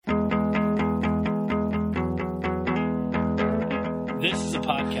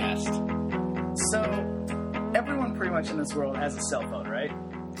podcast. So, everyone pretty much in this world has a cell phone, right?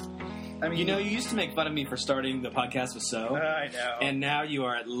 I mean, You know, you used to make fun of me for starting the podcast with so. I know. And now you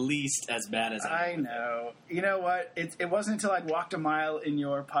are at least as bad as I I know. You know what? It wasn't until I'd walked a mile in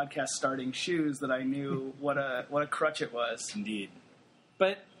your podcast starting shoes that I knew what a crutch it was. Indeed.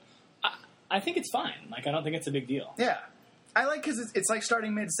 But I think it's fine. Like, I don't think it's a big deal. Yeah. I like because it's like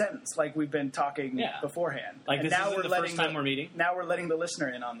starting mid-sentence, like we've been talking beforehand. Like, And this isn't the first time we're meeting? Now we're letting the listener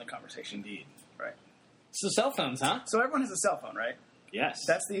in on the conversation. Indeed. Right. So cell phones, huh? So everyone has a cell phone, right? Yes.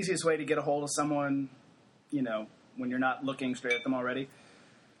 That's the easiest way to get a hold of someone, you know, when you're not looking straight at them already.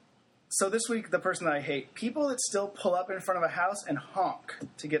 So this week, the person that I hate, people that still pull up in front of a house and honk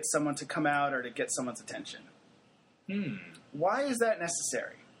to get someone to come out or to get someone's attention. Why is that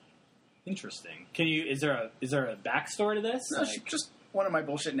necessary? Interesting. Is there a backstory to this? No, she's just one of my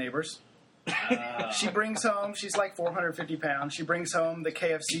bullshit neighbors. She brings home, she's like 450 pounds, she brings home the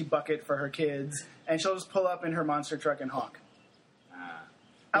KFC bucket for her kids, and she'll just pull up in her monster truck and honk.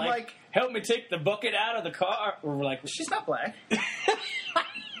 I'm like, help me take the bucket out of the car. Or we're like, she's not black.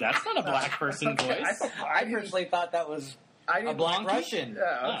 that's not a black person voice. I personally thought that was a black Russian.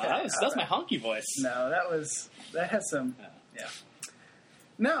 Oh, okay. That's my honky voice. No, that has some. Yeah.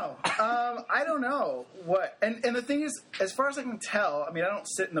 No, I don't know what. And the thing is, as far as I can tell, I mean, I don't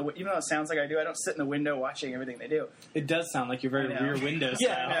sit in the. Even though it sounds like I do, I don't sit in the window watching everything they do. It does sound like you're very rear window style.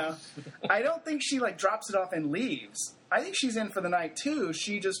 Yeah, I know. I don't think she like drops it off and leaves. I think she's in for the night too.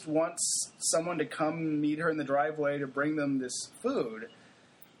 She just wants someone to come meet her in the driveway to bring them this food,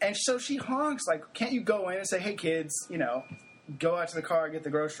 and so she honks like, "Can't you go in and say, hey kids, you know, go out to the car and get the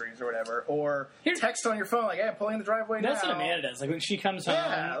groceries or whatever," or text on your phone like, "Hey, I'm pulling in the driveway now." That's what Amanda does. Like when she comes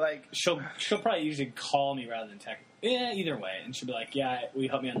home, like she'll probably usually call me rather than text. Yeah, either way, and she'll be like, "Yeah, will you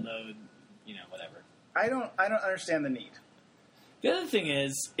help me unload?" You know, whatever. I don't understand the need. The other thing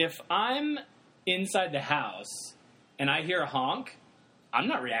is, if I'm inside the house and I hear a honk, I'm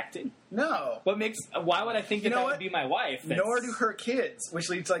not reacting. No. Why would I think that would be my wife? Nor do her kids, which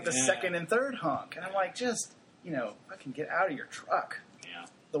leads to like the second and third honk. And I'm like, just, you know, fucking get out of your truck. Yeah.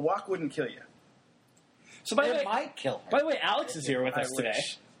 The walk wouldn't kill you. So by the way, might kill her. By the way, Alex is here with us today.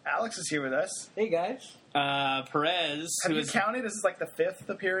 Alex is here with us. Hey guys. Perez. Have you counted? This is like the 5th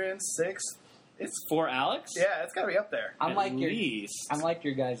appearance, 6th. It's for Alex. Yeah, it's got to be up there. I'm like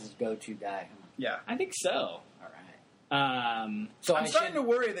your guys' go-to guy. Yeah, I think so. All right. So I'm starting to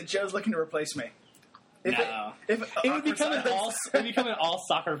worry that Joe's looking to replace me. It would become an all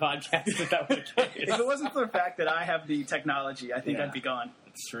soccer podcast if that were the case. If it wasn't for the fact that I have the technology, I think I'd be gone.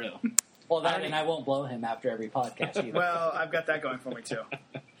 It's true. Well, and I won't blow him after every podcast either. Well, I've got that going for me too.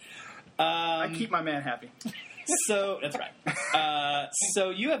 I keep my man happy. So that's right.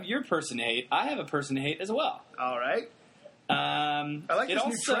 So you have your person to hate. I have a person to hate as well. All right. I like this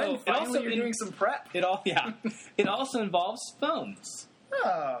new trend. Finally, you're doing some prep. It also involves phones.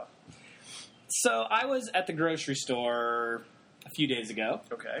 Oh. So I was at the grocery store a few days ago.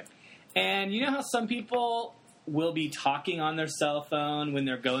 Okay. And you know how some people will be talking on their cell phone when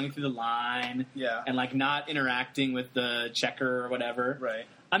they're going through the line, and like not interacting with the checker or whatever. Right.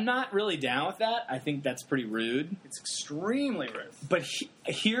 I'm not really down with that. I think that's pretty rude. It's extremely rude. But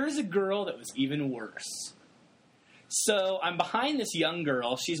here's a girl that was even worse. So I'm behind this young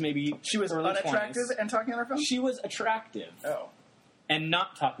girl. She was unattractive 20s. and talking on her phone? She was attractive. Oh. And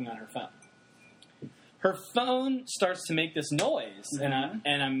not talking on her phone. Her phone starts to make this noise, and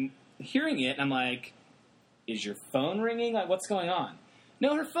I'm hearing it, and I'm like, is your phone ringing? Like, what's going on?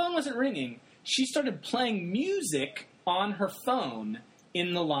 No, her phone wasn't ringing. She started playing music on her phone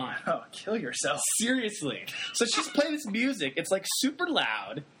in the line. Oh, kill yourself. Seriously. So she's playing this music. It's like super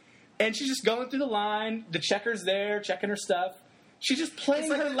loud. And she's just going through the line. The checker's there, checking her stuff. She's just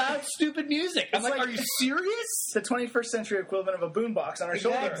playing her loud, stupid music. I'm like, are you serious? The 21st century equivalent of a boombox on her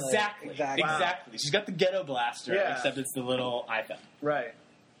shoulder. Exactly. Wow. She's got the ghetto blaster, except it's the little iPhone. Right.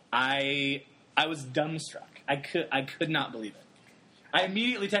 I was dumbstruck. I could not believe it. I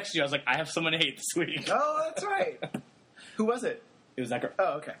immediately texted you. I was like, I have someone to hate this week. Oh, that's right. Who was it? It was that girl.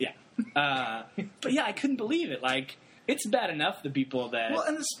 Oh, okay. Yeah. But yeah, I couldn't believe it. Like, it's bad enough the people that... Well,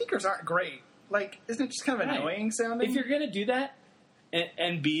 and the speakers aren't great. Like, isn't it just kind of annoying sounding? If you're going to do that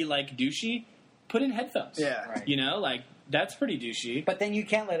and be, like, douchey, put in headphones. Yeah. Right. You know, like, that's pretty douchey. But then you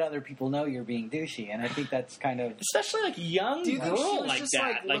can't let other people know you're being douchey, and I think that's kind of... Especially, like, young Do you think girl she was like just,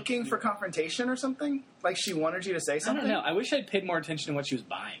 that. like, looking for confrontation or something? Like, she wanted you to say something? I don't know. I wish I'd paid more attention to what she was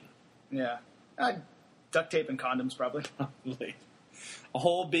buying. Yeah. Duct tape and condoms, probably. Probably. A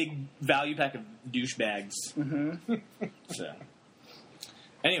whole big value pack of douchebags. Mm-hmm. So,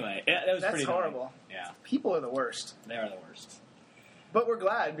 anyway, that was That's pretty horrible. Yeah. People are the worst. They are the worst. But we're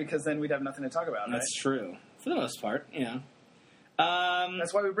glad because then we'd have nothing to talk about, right? That's true. For the most part,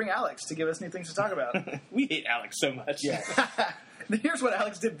 That's why we bring Alex to give us new things to talk about. we hate Alex so much. Yes. Here's what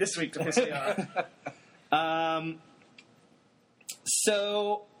Alex did this week to piss me off.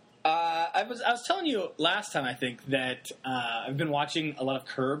 So I was telling you last time, I think, that I've been watching a lot of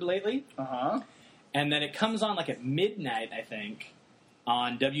Curb lately, and then it comes on like at midnight, I think,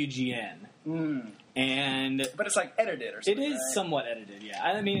 on WGN. And But it's like edited or something. it is right? somewhat edited, yeah.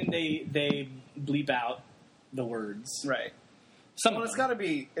 I mean, they bleep out the words. Right. Some Well, of it's them.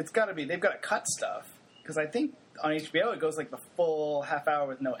 got to be. They've got to cut stuff because I think on HBO it goes like the full half hour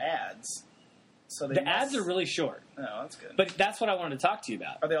with no ads. So The ads are really short, Oh, that's good. but that's what I wanted to talk to you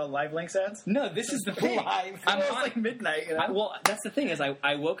about. Are they all live links ads? No, this is the thing. Live. I'm Well, it's on- like midnight. You know? well, that's the thing is I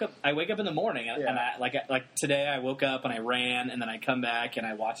wake up in the morning and Yeah. I like today I woke up and I ran and then I come back and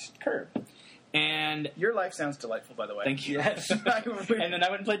I watched Curb. And Your life sounds delightful, by the way. thank you. Yes. And then I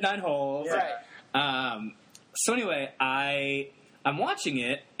went and played 9 holes. Yeah. So anyway, I'm watching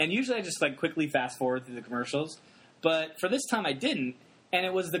it, and usually I just like quickly fast forward through the commercials, but for this time I didn't, and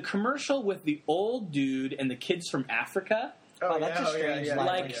it was the commercial with the old dude and the kids from Africa. Oh, that's a strange live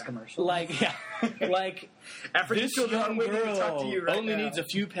Like- links commercial. Like African this children are young waiting to girl talk to you right only now. needs a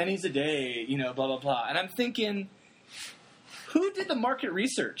few pennies a day, blah blah blah. And I'm thinking, who did the market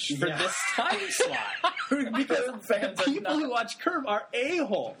research for Yeah. this time slot? Because fans are People who not- watch Curb are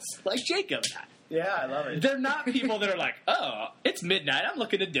a-holes, like Jacob. Yeah, I love it. They're not people that are like, oh, it's midnight, I'm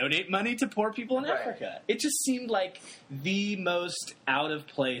looking to donate money to poor people in Right. Africa. It just seemed like the most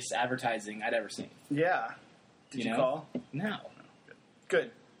out-of-place advertising I'd ever seen. Yeah. Did you know? call? No.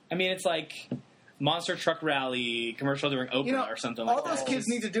 Good. I mean, it's like Monster Truck Rally commercial during Oprah or something like all that. those kids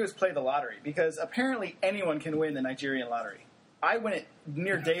need to do is play the lottery because apparently anyone can win the Nigerian lottery. I win it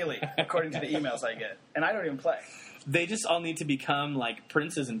near daily, according to the emails I get, and I don't even play. They just all need to become like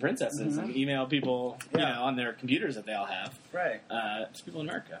princes and princesses and email people, Yeah. on their computers that they all have. Right. To people in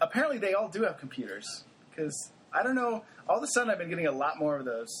America. Apparently they all do have computers because I don't know. All of a sudden I've been getting a lot more of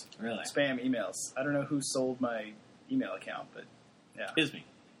those Really? spam emails. I don't know who sold my email account, but yeah. Is me.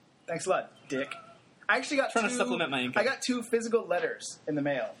 Thanks a lot, Dick. I actually got Trying to supplement my income. I got 2 physical letters in the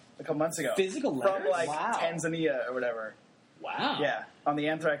mail a couple months ago. Physical From letters? like Wow. Tanzania or whatever. Wow. Yeah, on the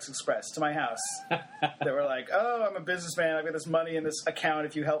Anthrax Express to my house. They were like, "Oh, I'm a businessman. I've got this money in this account.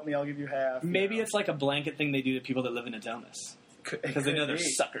 If you help me, I'll give you half." Maybe it's like a blanket thing they do to people that live in Adonis. Because they know they're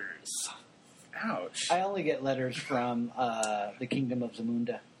suckers. Ouch. I only get letters from the Kingdom of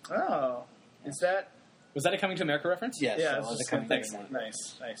Zamunda. Oh, is that? Was that a Coming to America reference? Yes, Yeah, that it's was just a coming thanks. to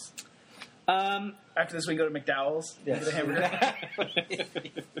Nice, nice. Um, After this, we go to McDowell's. Yes. Get a hamburger.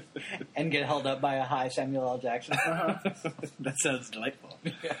 and get held up by a high Samuel L. Jackson. that sounds delightful.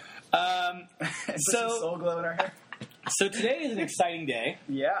 And put So- some Soul Glow in our hair. So today is an exciting day.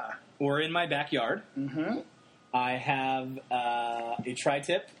 Yeah. We're in my backyard. Mm-hmm. I have a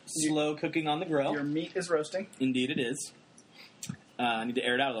tri-tip, slow cooking on the grill. Your meat is roasting, Indeed it is. I need to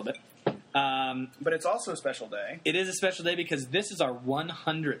air it out a little bit. but it's also a special day. It is a special day because this is our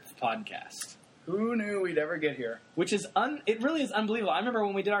 100th podcast, Who knew we'd ever get here? which is it really is unbelievable. I remember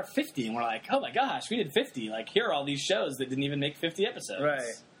when we did our 50 and we're like, oh my gosh, we did 50. Like, here are all these shows that didn't even make 50 episodes.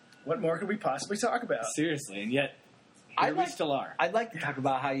 Right. What more could we possibly talk about? Seriously, and yet I'd here we like- still are. I'd like to talk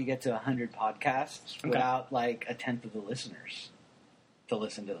about how you get to 100 podcasts Okay. without like a tenth of the listeners to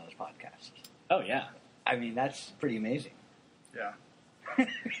listen to those podcasts. Oh yeah. I mean, that's pretty amazing. Yeah.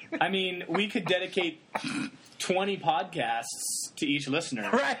 I mean, we could dedicate 20 podcasts to each listener.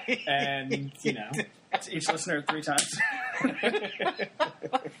 Right. And, To each listener 3 times.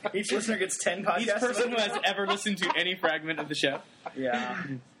 Each listener gets 10 podcasts. each person who has ever listened to any fragment of the show. Yeah.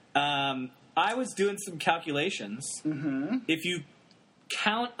 I was doing some calculations. Mm-hmm. If you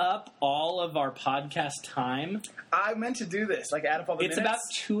count up all of our podcast time, I meant to do this. Like, add up all the it's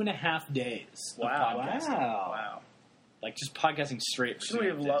minutes. about 2.5 days of Wow. podcasting. Wow. Like, just podcasting straight for Shouldn't we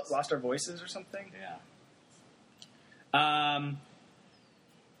have 2.5 days. lost our voices or something? Yeah.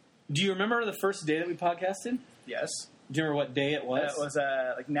 Do you remember the first day that we podcasted? Yes. Do you remember what day it was? That was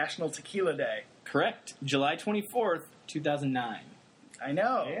like National Tequila Day. Correct. July 24th, 2009. I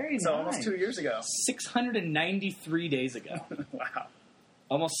know. Very so almost nice. 2 years ago. 693 days ago. Wow.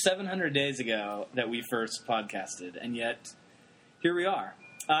 Almost 700 days ago that we first podcasted, and yet here we are.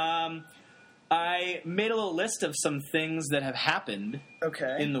 I made a little list of some things that have happened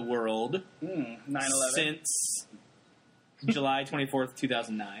Okay. in the world 9/11. since July 24th,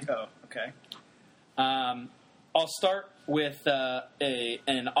 2009. Oh, okay. I'll start with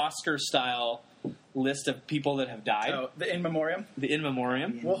an Oscar-style list of people that have died, Oh, the in memoriam. the in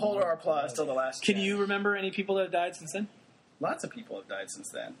memoriam. We'll hold our applause till the last. Can you remember any people that have died since then? Lots of people have died since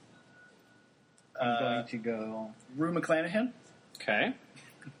then. I'm going to go Rue McClanahan. Okay.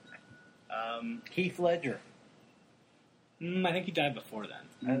 Heath Ledger. I think he died before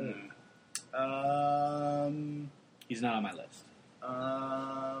then. He's not on my list.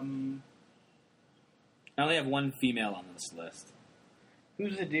 I only have one female on this list.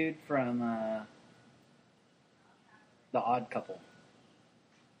 Who's the dude from The Odd Couple?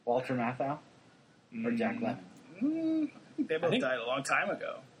 Walter Matthau or Jack Lemmon? I think they both died a long time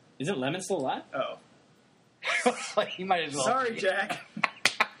ago. Isn't Lemon still alive? Oh. You might as well. Sorry, Jack.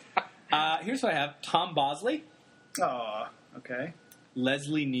 Here's what I have. Tom Bosley, Oh, okay.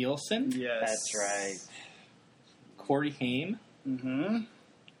 Leslie Nielsen, Yes. That's right. Corey Haim, Mm-hmm.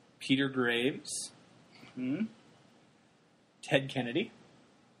 Peter Graves, Mm-hmm. Ted Kennedy,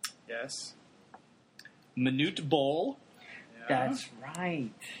 Yes. Manute Bol, Yeah. That's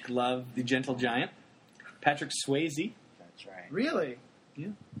right. Glove the Gentle Giant, Patrick Swayze. That's right. Really? Yeah.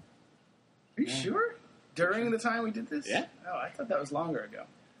 Are you sure? During the time we did this? Yeah. Oh, I thought that was longer ago.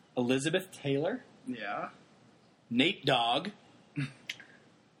 Elizabeth Taylor, Yeah. Nate Dogg.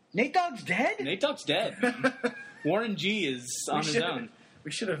 Nate Dogg's dead? Nate Dogg's dead. Warren G is on his own.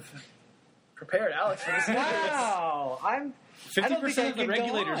 We should have prepared Alex for this. Wow. I don't think 50% I of the can go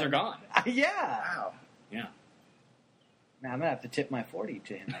regulators on. are gone. Yeah. Wow. Yeah. Now I'm going to have to tip my 40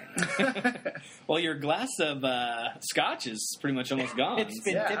 to him right now. Well, your glass of scotch is pretty much almost gone. It's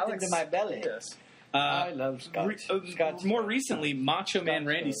been tipped Alex, into my belly. Yes. I love scotch. Scotch. More recently, Macho Man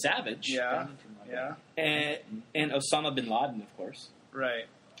Randy Savage. Yeah. Yeah. And Osama bin Laden, of course. Right.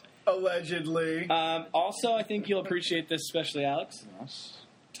 Allegedly. Also, I think you'll appreciate this, especially Alex. Yes.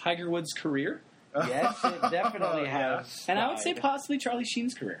 Tiger Woods' career. Yes, it definitely Yeah. has. And I would say died. possibly Charlie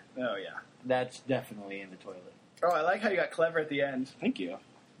Sheen's career. Oh, yeah. That's definitely in the toilet. Oh, I like how you got clever at the end. Thank you.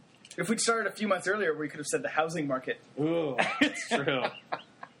 If we'd started a few months earlier, we could have said the housing market. Ooh, it's true.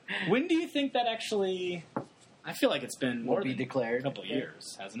 When do you think that actually... I feel like it's been Will more be than declared. a couple of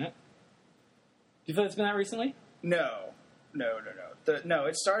years, hasn't it? Do you feel it's been that recently? No. No,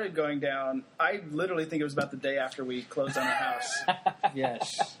 it started going down. I literally think it was about the day after we closed on our house.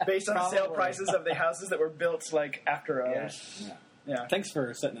 Yes. Based on the sale Probably. prices of the houses that were built, like, after ours. Yes. Yeah. Thanks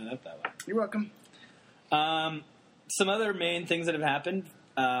for setting that up that way. You're welcome. Some other main things that have happened.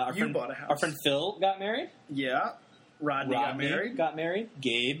 Our You friend, bought a house. Our friend Phil got married. Yeah. Rodney got married. got married.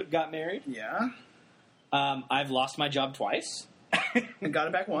 Gabe got married. Yeah. I've lost my job twice. And got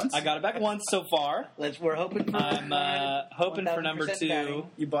it back once. I got it back once so far. We're hoping for. I'm hoping for number 1000% 2. batting.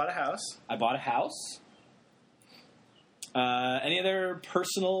 You bought a house. I bought a house. Any other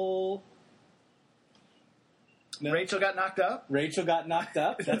personal? No? Rachel got knocked up. Rachel got knocked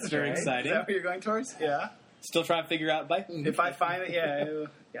up. That's very right. Is exciting. that what you're going towards? Yeah. Still trying to figure out. If I find it,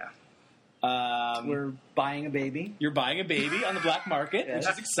 yeah. We're buying a baby. You're buying a baby on the black market, Yes.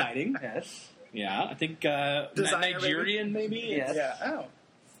 which is exciting. Yes. Yeah, I think Designer Nigerian maybe. Yes. Yeah. Oh.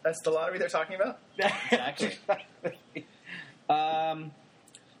 That's the lottery they're talking about? Exactly. On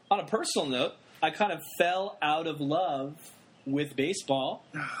a personal note, I kind of fell out of love with baseball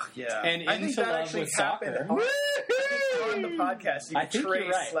Yeah. and I think into that love actually with happened soccer. on the podcast. You I can think you're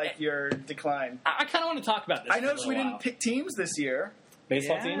trace right. like your decline. I kind of want to talk about this. I for a noticed we little didn't while. pick teams this year.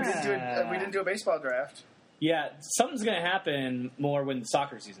 baseball Yeah. teams. We didn't do a baseball draft. Yeah, something's going to happen more when the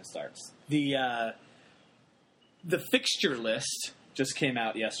soccer season starts. The fixture list just came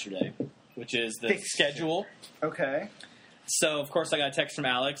out yesterday, which is the Fixture. schedule. Okay. So, of course, I got a text from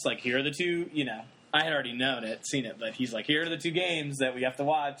Alex, like, here are the two, I had already seen it, but he's like, here are the 2 games that we have to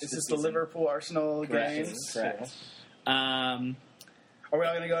watch. Is this this the season. Liverpool-Arsenal Correct. games? Correct. Are we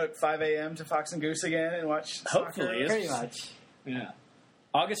all going to go at 5 a.m. to Fox and Goose again and watch Hopefully, soccer? Pretty much. Yeah.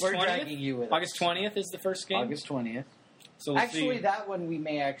 August We're 20th? dragging you with us. August 20th is the first game. August 20th. So we'll Actually, see. that one we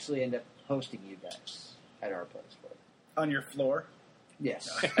may actually end up hosting you guys at our place. But On your floor? yes.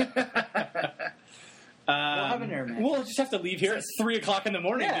 We'll have an air match. We'll just have to leave here at 3 o'clock in the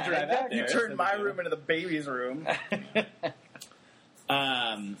morning Yeah, to drive out exactly. there. You turned my room into the baby's room.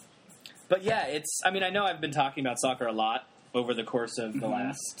 But yeah, I know I've been talking about soccer a lot over the course of the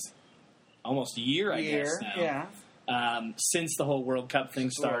last almost year, I guess now. Yeah. Since the whole World Cup thing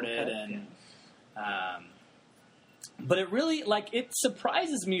Since the World started, Cup, but it really it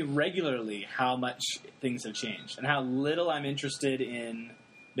surprises me regularly how much things have changed and how little I'm interested in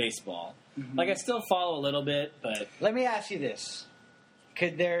baseball. Like I still follow a little bit, but Let me ask you this: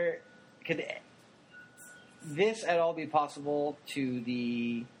 Could this at all be possible to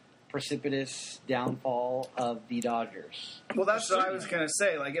the precipitous downfall of the Dodgers? Well, that's what I was going to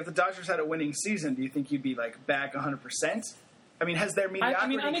say. Like, if the Dodgers had a winning season, do you think you'd be, like, back 100%? I mean, has their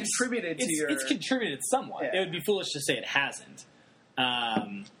mediocrity contributed to your... It's contributed somewhat. Yeah. It would be foolish to say it hasn't.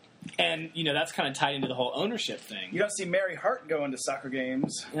 And, that's kind of tied into the whole ownership thing. You don't see Mary Hart going to soccer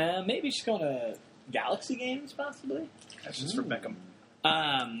games. Maybe she's going to Galaxy games, possibly. That's just for Beckham.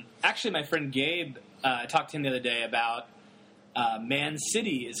 Actually, my friend Gabe, I talked to him the other day about Man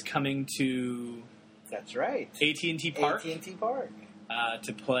City is coming to... That's right. AT&T Park. AT&T Park.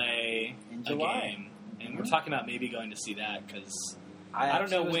 To play in a July. game. And we're talking about maybe going to see that because... I don't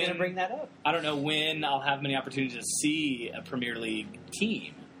know was when going to bring that up. I don't know when I'll have many opportunities to see a Premier League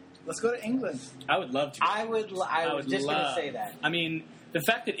team. Let's go to England. I would love to. I was just going to say that. I mean, the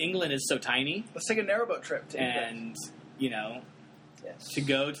fact that England is so tiny, Let's take a narrowboat trip to England. and Yes. to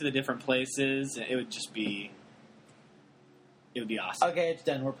go to the different places, it would be awesome. Okay, it's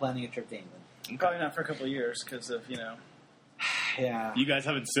done. We're planning a trip to England. Probably not for a couple of years because of, Yeah. You guys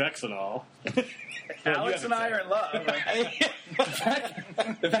having sex and all? Alex and I are in love. the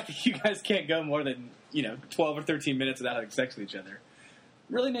fact that you guys can't go more than 12 or 13 minutes without having sex with each other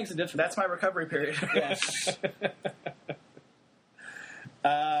really makes a difference. That's my recovery period. Yes.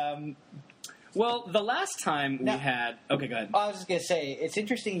 Well, the last time we had... Okay, go ahead. I was just going to say, it's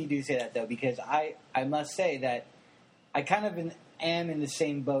interesting you do say that, though, because I must say that I kind of am in the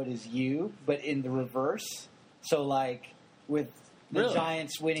same boat as you, but in the reverse. So, with the Really?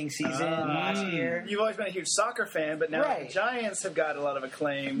 Giants winning season last year. You've always been a huge soccer fan, but now Right. the Giants have got a lot of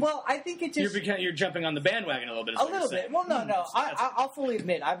acclaim. Well, I think it just... You're jumping on the bandwagon a little bit. Is A what you're little saying. bit. Well, no. I'll fully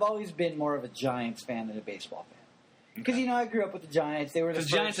admit, I've always been more of a Giants fan than a baseball fan. Because, I grew up with the Giants. They were the Because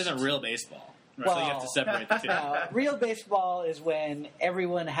first... Giants isn't real baseball. Well, So you have to separate the two. real baseball is when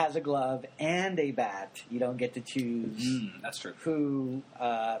everyone has a glove and a bat. You don't get to choose That's true. who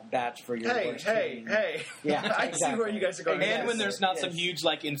bats for your worst team. Hey. Yeah, I see where you guys are going. And Yes, when there's not some yes. huge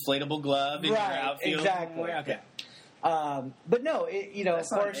inflatable glove in your Right, outfield. exactly. Okay. But no,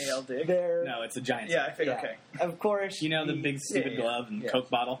 That's of not course, an AL dig. they're... No, it's a Giants. Yeah, I think, yeah, okay. Of course. The big stupid yeah. glove and Yeah. Coke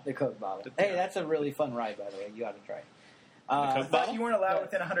bottle. The Coke bottle. The- Hey, that's a really fun ride, by the way. You ought to try it. Coke I thought bottle? you weren't allowed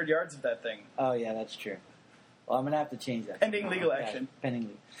within 100 yards of that thing. Oh, yeah, that's true. Well, I'm going to have to change that. Pending legal action. Pending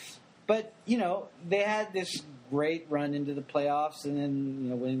legal. But, they had this great run into the playoffs and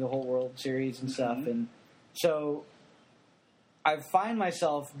then, winning the whole World Series and stuff. And so I find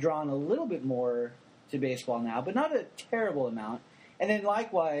myself drawn a little bit more to baseball now, but not a terrible amount. And then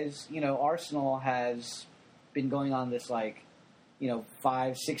likewise, Arsenal has been going on this 5-6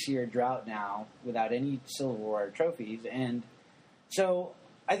 year drought now without any silverware trophies. And so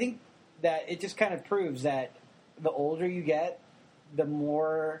I think that it just kind of proves that the older you get, the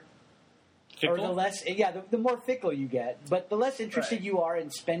more... Fickle? Or the less... Yeah, the more fickle you get. But the less interested Right. you are in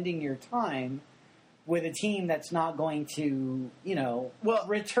spending your time with a team that's not going to,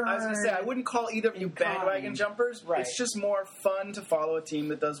 return... I was going to say, I wouldn't call either of you in kind. bandwagon jumpers. Right. It's just more fun to follow a team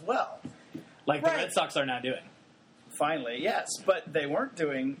that does well. Like the Right. Red Sox are now doing. Finally, yes. But they weren't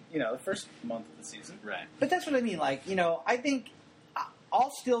doing, the first month of the season. Right. But that's what I mean. I think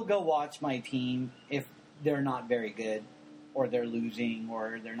I'll still go watch my team if they're not very good or they're losing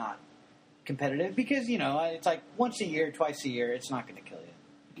or they're not competitive because, it's like once a year, twice a year, it's not going to kill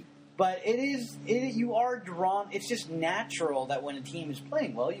you. But you are drawn. It's just natural that when a team is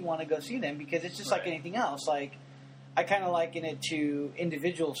playing well, you want to go see them because it's just like Right. anything else. Like, I kind of liken it to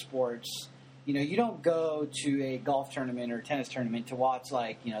individual sports. You don't go to a golf tournament or tennis tournament to watch, the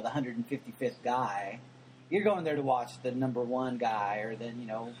 155th guy. You're going there to watch the number one guy or then,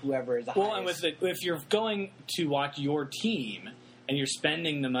 whoever is the Well, highest. and if you're going to watch your team and you're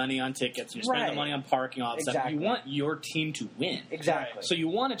spending the money on tickets and you're spending Right. the money on parking, all that stuff, Exactly. you want your team to win. Exactly. So you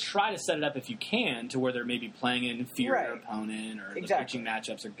want to try to set it up if you can to where they're maybe playing an inferior Right. opponent or Exactly. the pitching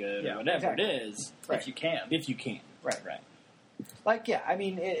matchups are good Yeah, or whatever exactly. it is. Right. If you can. If you can. Right. I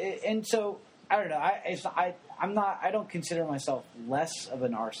mean, and so I don't know. I don't consider myself less of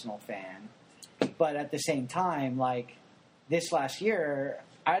an Arsenal fan, but at the same time, this last year,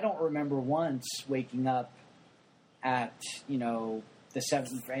 I don't remember once waking up at the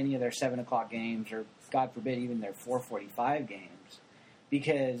 7 for any of their 7:00 games, or God forbid, even their 4:45 games,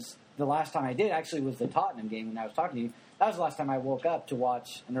 because the last time I did actually was the Tottenham game when I was talking to you. That was the last time I woke up to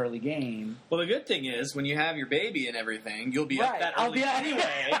watch an early game. Well, the good thing is when you have your baby and everything, you'll be up Right. that I'll early be up.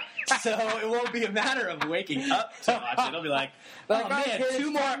 anyway. So it won't be a matter of waking up to watch it. It'll be like, oh Like, man, okay,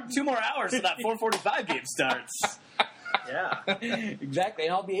 two more hours till that 4:45 game starts. Yeah. Exactly,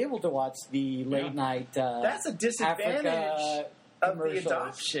 and I'll be able to watch the late night. That's a disadvantage Africa of the commercials.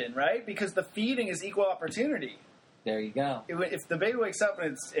 adoption, right? Because the feeding is equal opportunity. There you go. If the baby wakes up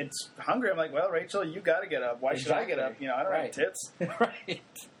and it's hungry, I'm like, well, Rachel, you got to get up. Why should I get up? Exactly. I don't Right. have tits. Right.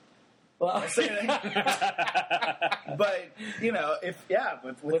 Well, Say anything. But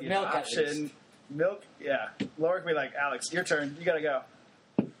with the milk, at option, least. milk. Yeah, Laura could be like, Alex, your turn. You gotta go.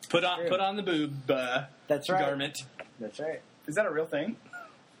 Put on the boob That's right. garment. That's right. Is that a real thing?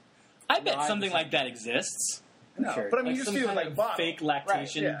 I bet No, something I'm- like that exists. No, Sure. but I mean, Like you just some do it kind like of bottle. fake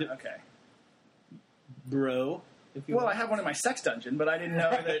lactation Right, yeah, okay. bro. If you Well, will. I have one in my sex dungeon, but I didn't know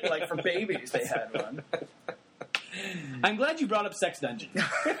that like for babies they had one. I'm glad you brought up Sex Dungeon.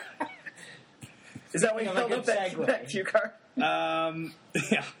 Is that why you Like held a up that segue. cue card?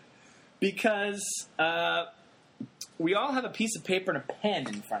 Yeah, because we all have a piece of paper and a pen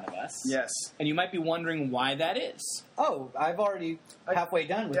in front of us. Yes. And you might be wondering why that is. Oh, I've already halfway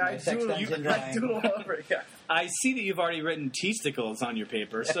done with Yeah, my sex dungeon I drawing. doodle all over it. Yeah. I see that you've already written testicles on your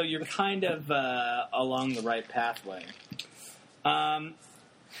paper, so you're kind of along the right pathway.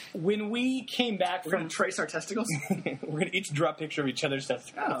 When we came back We're from... going to trace our testicles? we're going to each draw a picture of each other's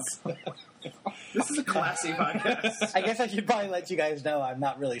testicles. Oh. This is a classy podcast. I guess I should probably let you guys know I'm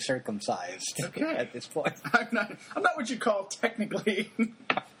not really circumcised Okay. at this point. I'm not what you call technically.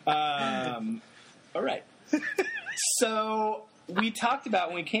 All right. So we talked about,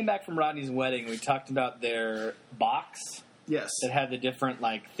 when we came back from Rodney's wedding, we talked about their box Yes. that had the different,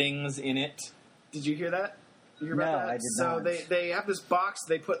 things in it. Did you hear that? You hear about No, that? I did so not. they have this box.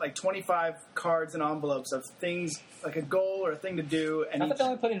 They put 25 cards and envelopes of things, like a goal or a thing to do, and I thought they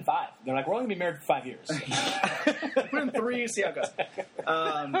only put in 5. They're like, we're only going to be married for 5 years. put in 3, see how it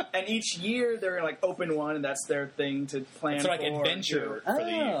goes. And each year they're gonna open one, and that's their thing to plan It's like for. adventure for the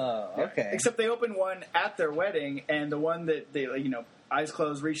year. Oh, okay. Except they opened one at their wedding, and the one that they, eyes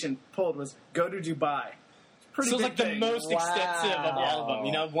closed, reached and pulled was go to Dubai. Pretty So it's big like the thing. most extensive of all of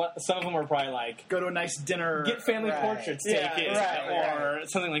them. Wow. Some of them were probably like, Go to a nice dinner. get family Right. portraits Yeah, taken, right, or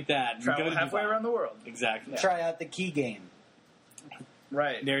something like that. travel Go to halfway Dubai. around the world. Exactly. Try out the key game.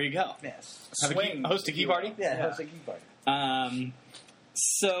 Right. There you go. Yes. Have host a key party? Yeah, Yeah. host a key party.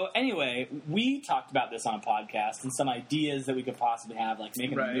 So anyway, we talked about this on a podcast and some ideas that we could possibly have, like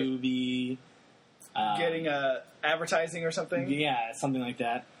making Right. a movie, Getting advertising or something. yeah, something like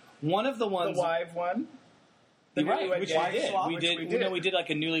that. One of the The ones, wife one. The right, newlywed which game. we did. swap, We which did. we You know, did. we did like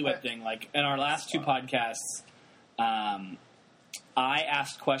a newlywed thing. Like in our last 2 podcasts, I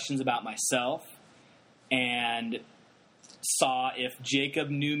asked questions about myself and saw if Jacob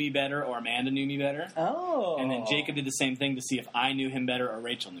knew me better or Amanda knew me better. Oh. And then Jacob did the same thing to see if I knew him better or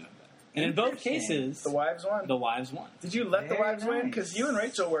Rachel knew him better. And in both Interesting. cases, The wives won. the wives won. Did you let the Very wives win? nice. Because you and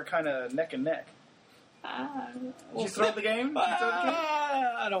Rachel were kind of neck and neck. Did you throw the game? Did you throw the game?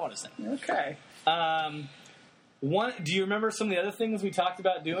 I don't want to say. Okay. Do you remember some of the other things we talked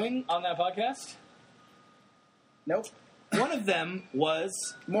about doing on that podcast? Nope. One of them was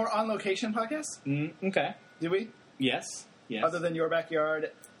More on location podcasts? okay. Did we? Yes. Yes. Other than Your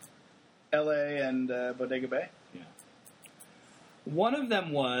Backyard, LA, and Bodega Bay? Yeah. One of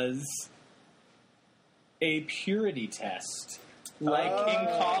them was a purity test. Like in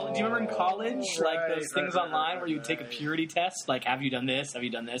college, do you remember in college, like Right, those things right, online right, where you would take a right. purity test? Like, have you done this? Have you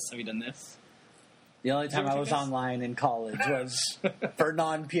done this? Have you done this? The only time ever I take was this? online in college was for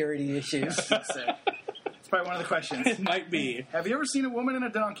non-purity issues. So, it's probably one of the questions. It might be. Have you ever seen a woman and a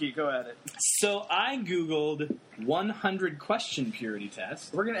donkey? Go at it. So I Googled 100 question purity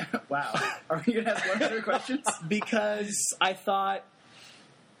test We're going to... Wow. Are we going to ask 100 questions? because I thought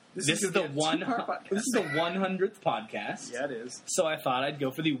this is the gonna be a two-part podcast. This is the 100th podcast. Yeah, it is. So I thought I'd go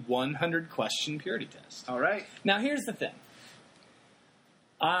for the 100 question purity test. All right. Now here's the thing.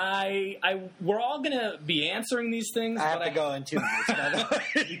 We're all gonna be answering these things, I have but to go in 2 minutes. by the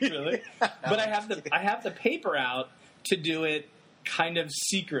way. really. But I have the paper out to do it kind of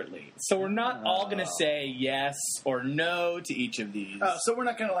secretly. So we're not all gonna say yes or no to each of these. So we're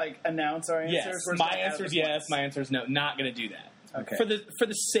not going to, announce our answers? Yes, We're just my gonna add answer is the yes. points. My answer is no. Not gonna do that. Okay. For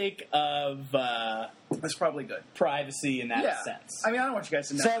the sake of That's probably good. privacy in that Yeah. sense. I mean, I don't want you guys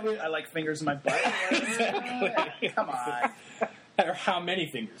to know. So I like fingers in my butt. Exactly. Come on. Or how many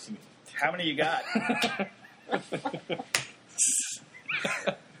fingers you mean? How many you got?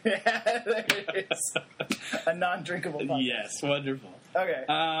 Yeah, there it is. A non-drinkable podcast. Yes, wonderful. Okay.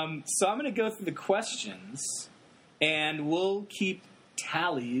 So I'm going to go through the questions, and we'll keep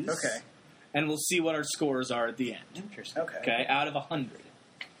tallies. Okay. And we'll see what our scores are at the end. Interesting. Okay. Okay, out of 100.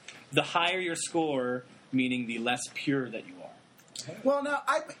 The higher your score, meaning the less pure that you are. Well, now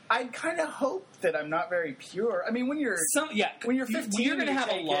I kind of hope that I'm not very pure. I mean, when you're when you're 15, you're going to you have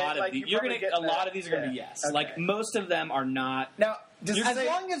a take lot it, of these. You're going to a lot of these are going to be yes. Okay. Like most of them are not. Now, Does it As say,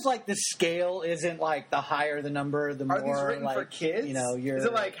 long as like the scale isn't like the higher the number, the are more these written like for kids? you know, you're Is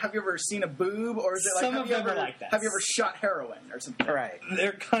it like, have you ever seen a boob, or is it like, Some have of you them ever are like that. have you ever shot heroin or something? right.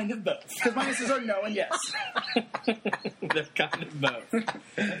 They're kind of both. Because my answers are no and yes. They're kind of both.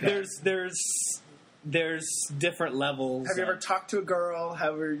 There's different levels. Have you ever talked to a girl?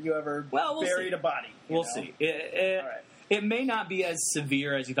 Have you ever We'll buried see. a body? You We'll know? see. It All right. it may not be as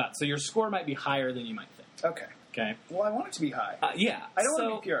severe as you thought. So your score might be higher than you might think. Okay. Okay. Well, I want it to be high. Yeah. I don't so,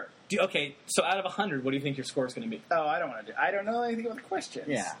 want to be pure. Okay. So out of 100, what do you think your score is going to be? Oh, I don't want to do. I don't know anything about the questions.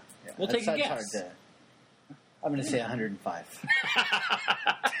 Yeah. We'll take a That's guess. hard to. I'm going to say 105.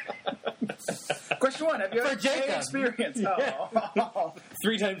 Question 1: have you For ever Jacob. gay experience? Yeah. Oh.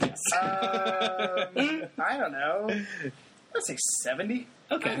 3 times yes. I don't know. Let's say 70.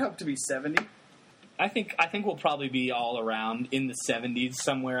 Okay. I'd hope to be 70. I think we'll probably be all around in the 70s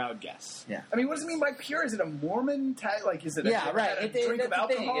somewhere. I would guess. Yeah. I mean, what does it mean by pure? Is it a Mormon tag? Like, is it Yeah, a, right. a It- drink of that's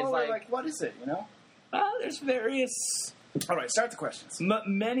the thing, alcohol? is Or like- like, what is it? You know. There's various. All right, start the questions.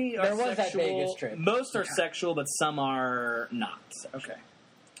 Many are There was that sexual. Vegas trip. Most are sexual, but some are not. Okay.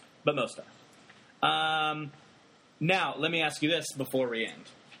 But most are. Now, let me ask you this before we end: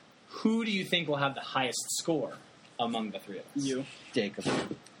 who do you think will have the highest score among the three of us? You. Jacob.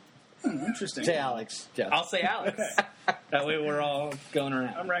 Interesting. Say Alex. Jeff. I'll say Alex. That way, we're all going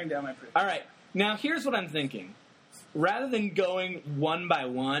around. I'm writing down my proof. All right. Now, here's what I'm thinking. Rather than going one by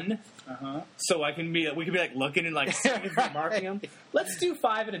one, so we can be like looking and like marking them. Let's do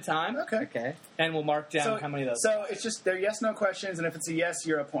 5 at a time, Okay. Okay. and we'll mark down how many of those. So it's just they're yes no questions, and if it's a yes,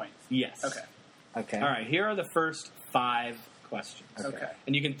 you're a point. Yes. Okay. Okay. All right. Here are the first 5 questions, Okay.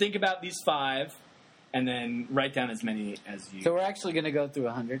 and you can think about these 5, and then write down as many as you. So we're actually going to go through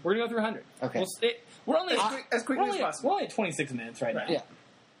 100. We're gonna go through 100. Okay. We're only As quickly as we're possible. only at 26 minutes right, Right. now. Yeah.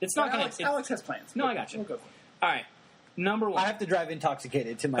 It's not gonna. Alex has plans. No, I got you. We'll go for All right. Number 1. I have to drive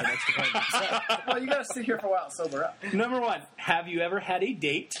intoxicated to my next appointment. So. it. Well, you got to sit here for a while, sober up. Number 1. Have you ever had a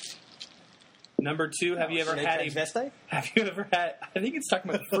date? Number 2. Have you ever Should I had a transvestite? Have you ever had? I think it's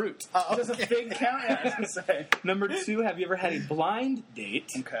talking about fruit. Does a fig count? Yeah, I was gonna say. Number 2. Have you ever had a blind date?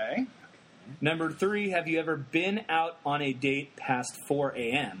 Okay. Number 3. Have you ever been out on a date past 4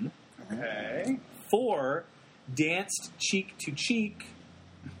 a.m.? Okay. 4. Danced cheek to cheek,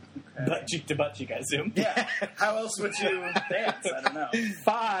 butt cheek to butt cheek, I assume. Yeah. How else would you dance? I don't know.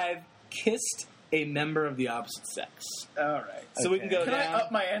 5. Kissed a member of the opposite sex. All right. So we can go Can I down.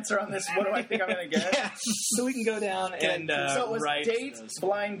 up my answer on this? What do I think I'm going to get? Yeah. So we can go down and So it was write date, those.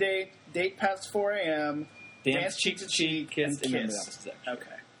 blind date, date past 4 a.m., Dance cheek to cheek, kissed a and member of the kiss. opposite sex.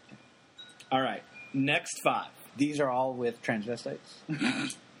 Okay. All right. Next 5. These are all with transvestites.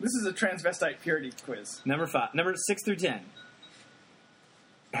 This is a transvestite purity quiz. Number 5. Number 6 through 10.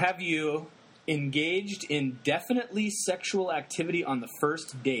 Have you engaged in definitely sexual activity on the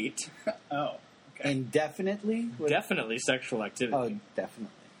first date? Oh. Okay. Indefinitely? Definitely sexual activity. Oh,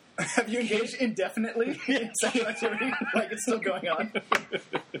 definitely. Have you engaged indefinitely in sexual activity? Like it's still going on?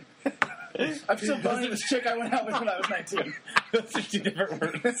 I'm still boning this chick I went out with when I was 19. Those are 2 different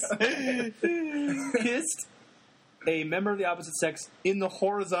words. Kissed a member of the opposite sex in the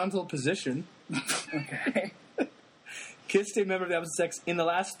horizontal position. Okay. Kissed a member of the opposite sex in the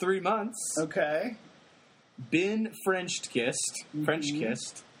last 3 months. Okay. Been French kissed. French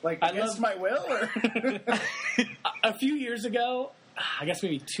kissed. Like I against love- my will, or A few years ago, I guess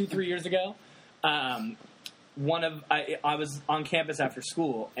maybe 2-3 years ago, I was on campus after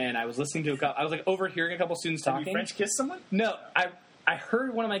school and I was listening to I was like overhearing a couple students have you talking. French kiss someone? No, I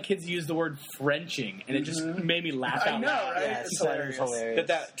heard one of my kids use the word Frenching and it just made me laugh I out know, loud. right? Yes, It's that is hilarious. hilarious.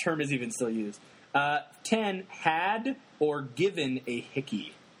 That term is even still used. 10, had or given a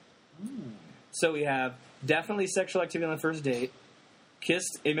hickey. So we have definitely sexual activity on the first date,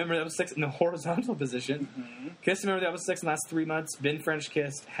 kissed a member of the opposite sex in the horizontal position, kissed a member of the opposite sex in the last 3 months, been French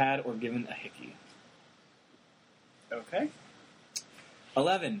kissed, had or given a hickey. Okay.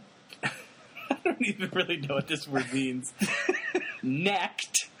 11. I don't even really know what this word means.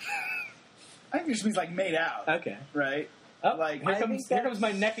 Necked. I think it just means like made out, Okay. right? Oh, Like- here I comes think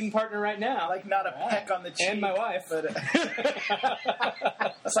my necking partner right now. Like not a peck on the cheek. And my wife. But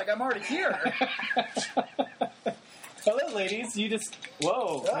it's like I'm already here. Hello, ladies. You just...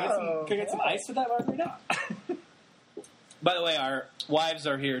 Whoa. Can I get some ice with that margarita? By the way, our wives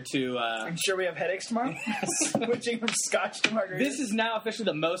are here to... I'm sure we have headaches tomorrow. Switching from scotch to margarita. this is now officially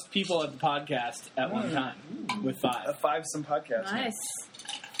the most people at the podcast at one time, with 5. a 5-some podcast. Nice.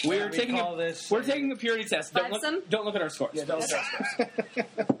 We're we taking call this- we're taking a purity test. Five-some? Don't look at our scores. Yeah, don't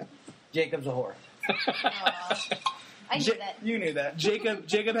Jacob's a whore. Aw. I knew that. You knew that.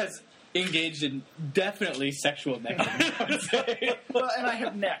 Jacob has engaged in definitely sexual necking. I would say. Well, and I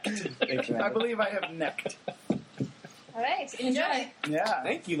have necked. Exactly. I believe I have necked. All right, enjoy. Yeah.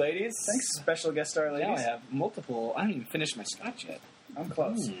 Thank you, ladies. Thanks, special guest star Now ladies. I have multiple. I haven't even finished my scotch yet. I'm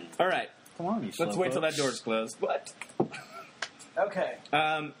close. All right, Come on, you let's wait till that door's closed. What? Okay.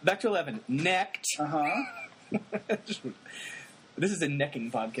 Back to 11. Necked. Uh huh. This is a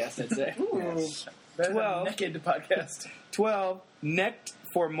necking podcast, I'd say. That's a 12. naked podcast. 12. Necked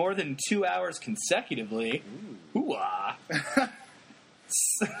for more than 2 hours consecutively. Ooh-ah.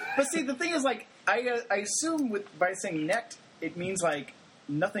 But see, the thing is, like, I assume by saying necked, it means like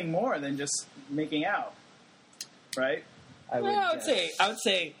nothing more than just making out, right? I Well, I would guess.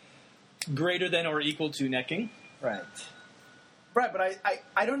 say greater than or equal to necking. Right. Right, but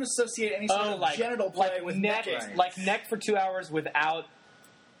I don't associate any sort of genital play with neck, necking. like neck for 2 hours without,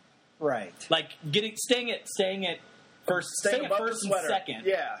 Right. like staying at first, staying at above first the and sweater. second,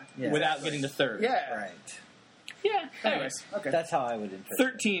 Yeah. Yeah. without Exactly. getting the third. Yeah. Right. Yeah. Anyways, okay. That's how I would interpret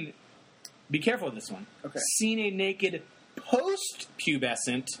 13. Be careful with this one. Okay. Seen a naked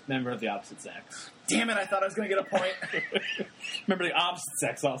post-pubescent member of the opposite sex. Damn it, I thought I was going to get a point. Remember the opposite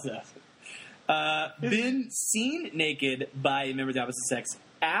sex also. Been seen naked by a member of the opposite sex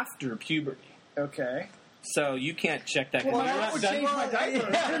after puberty. Okay. So you can't check that. 'cause Well, you're I not would done- change my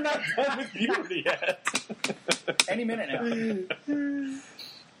diaper. You're not done with puberty yet. Any minute now.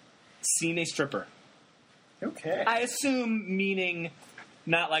 Seen a stripper. Okay. I assume meaning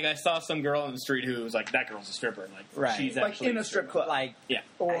not like I saw some girl in the street who was like, that girl's a stripper. Like, Right. she's Like actually in a strip club. Like, yeah.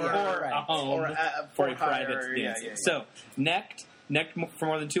 Or, right. a home or for a for hire, private yeah, dance. yeah, yeah. So, necked for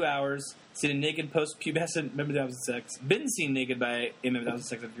more than 2 hours, seen a naked post-pubescent member of the opposite sex, been seen naked by a member of the opposite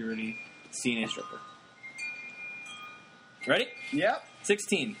sex after puberty, seen a stripper. Ready? Yep.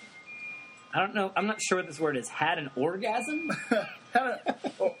 16. I don't know. I'm not sure what this word is. Had an orgasm?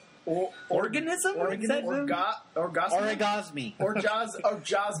 Organism? Orgasm? orgasmy.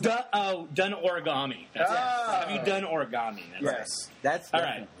 Done origami. That's it. Ah. Have you done origami? That's Yes. That's All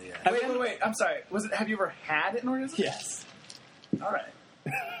right. definitely it. Have you- Wait. I'm sorry. Have you ever had an orgasm? Yes. All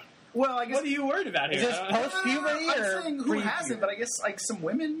right. Well, I guess. What are you worried about here? Is this I don't- post-puberty I'm or saying who pre-puberty? hasn't, but I guess like some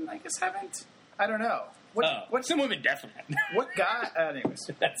women, haven't. I don't know. What some women definitely. what guy? Anyways,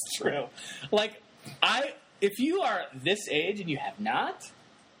 That's true. Like, if you are this age and you have not,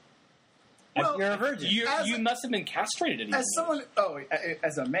 Well, You're a virgin. you must have been castrated. At a young as someone,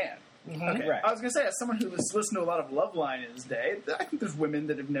 as a man. age. Okay, Right. I was gonna say as someone who has listened to a lot of Loveline in his day, I think there's women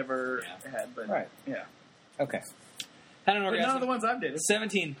that have never had, but Right. yeah, Okay. Had an but orgasm. none of the ones I've dated.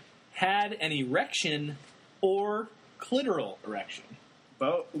 17. Had an erection or clitoral erection.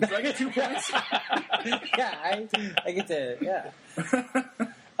 Both. Do I get 2 points? Yeah, I get to, yeah.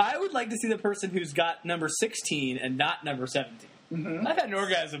 I would like to see the person who's got number 16 and not number 17. Mhm. I've had an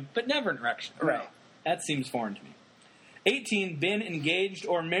orgasm, but never an erection. Right. That seems foreign to me. 18. Been engaged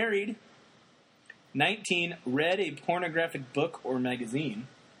or married. 19. Read a pornographic book or magazine.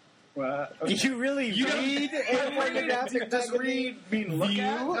 Well, okay. Did you really read a pornographic Does magazine? read mean look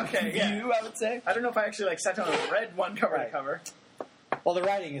at? Okay, yeah. View, I would say. I don't know if I actually sat down and read one cover to Right. cover. Well, the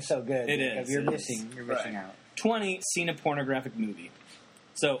writing is so good. It because is, You're it missing. You're missing Right. out. 20. Seen a pornographic movie.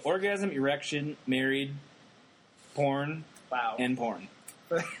 So, orgasm, erection, married, porn, Wow. and porn.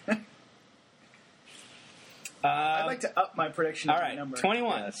 I'd like to up my prediction. All of the right, number.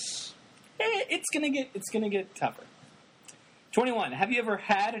 21. Yes. It's gonna get tougher. 21. Have you ever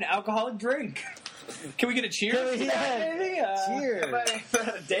had an alcoholic drink? Can we get a cheer? Yeah. Yeah. Cheers. Have I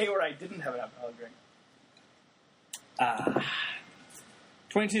had a day where I didn't have an alcoholic drink?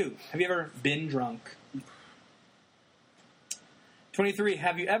 22. Have you ever been drunk? 23.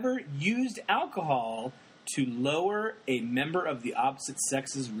 Have you ever used alcohol to lower a member of the opposite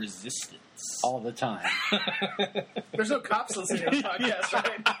sex's resistance? All the time. There's no cops listening to the podcast,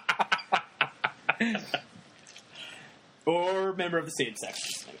 right? Or member of the same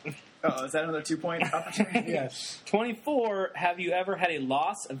sex. Oh, is that another 2-point opportunity? Yes. 24. Have you ever had a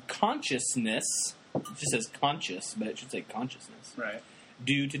loss of consciousness? It just says conscious, but it should say consciousness. Right.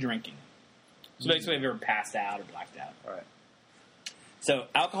 Due to drinking. So basically, have you ever passed out or blacked out? All right. So,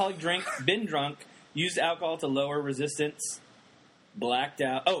 alcoholic drink, been drunk, used alcohol to lower resistance, blacked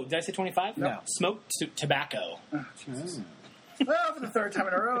out. Oh, did I say 25? No. Smoked tobacco. Mm. Well, for the third time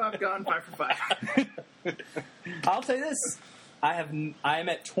in a row, I've gone 5 for 5. I'll say this. I am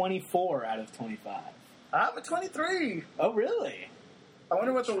at 24 out of 25. I'm at 23. Oh, really? I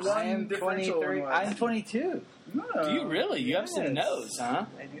wonder what the I am one differential 23. was. I'm 22. No. Do you really? You have some Yes. nose, huh?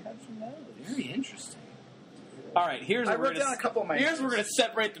 I do have some nose. Very interesting. All right, here's I what we're wrote down a couple of my Here's where we're going to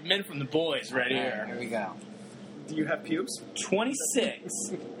separate the men from the boys right Here here. we go. Do you have pubes?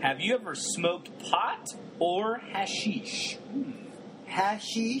 26. Have you ever smoked pot or hashish?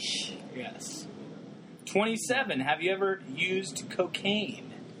 Hashish. Yes. 27. Have you ever used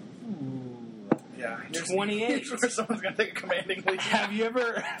cocaine? Yeah. 28. Here's where someone's going to take a commanding lead. Have you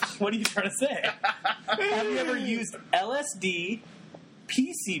ever... What are you trying to say? Have you ever used LSD,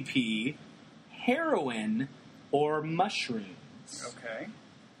 PCP, heroin, or mushrooms? Okay.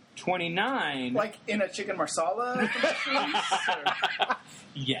 29. Like in a chicken marsala?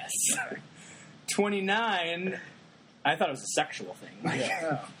 Yes. 29. I thought it was a sexual thing.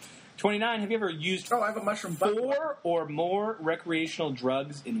 Yeah. 29. Have you ever used Oh, I have a mushroom butt. 4 or more recreational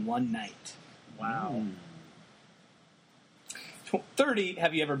drugs in one night? Wow. 30.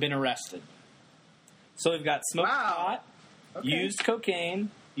 Have you ever been arrested? So we've got smoked Wow. pot, Okay. used cocaine,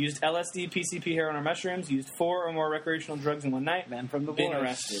 used LSD, PCP, heroin, or mushrooms, used 4 or more recreational drugs in one night, Man from the been voice.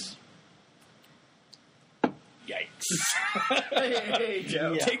 arrested. Yikes. Hey,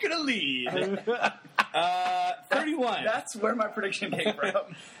 Joe. Yeah. Taking a lead. 31. That's where my prediction came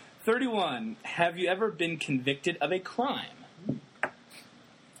from. 31. Have you ever been convicted of a crime?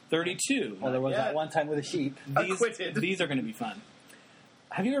 32. Well, there was yet. that one time with a sheep. Acquitted. These are going to be fun.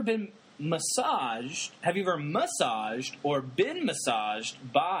 Have you ever been massaged? Have you ever massaged or been massaged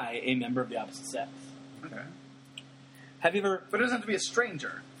by a member of the opposite sex? Okay. Have you ever? But it doesn't have to be a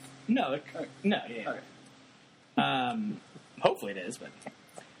stranger. No, Okay. no, yeah. Okay. Hopefully it is, but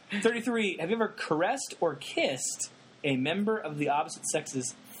 33. Have you ever caressed or kissed a member of the opposite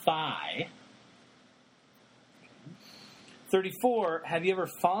sex's thigh? 34. Have you ever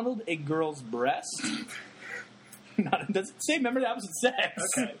fondled a girl's breast? Does it say member of the opposite sex?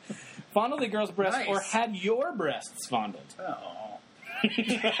 Okay. Fondled a girl's breast Nice. or had your breasts fondled? Oh.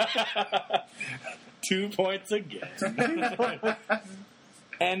 2 points again.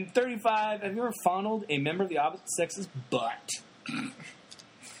 And 35. Have you ever fondled a member of the opposite sex's butt?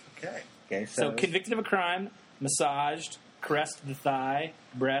 Okay. Okay, So convicted of a crime, massaged, caressed the thigh,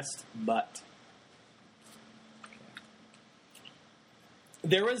 breast, butt.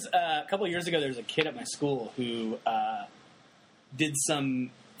 There was a couple of years ago. There was a kid at my school who did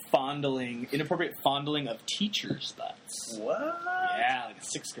some inappropriate fondling of teachers' butts. What? Yeah, like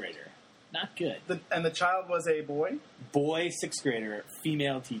a 6th grader. Not good. And the child was a boy? Boy, 6th grader,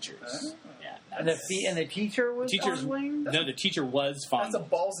 female teachers. Oh. Yeah, and the teacher was teachers. fondling? No, the teacher was That's a fondling.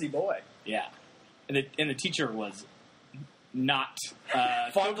 ballsy boy. Yeah, and the teacher was not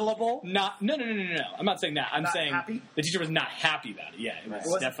Fondleable? Not no. I'm not saying that. I'm Not saying happy? the teacher was not happy about it. Yeah, it was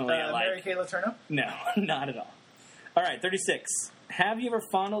Was definitely it, Mary Kay Letourneau? no, not at all. All right, 36. Have you ever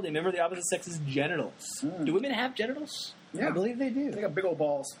fondled a member of the opposite sex's genitals? Do women have genitals? Yeah. I believe they They do. got big old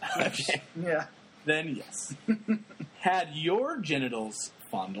balls. Okay, Yeah. then yes. Had your genitals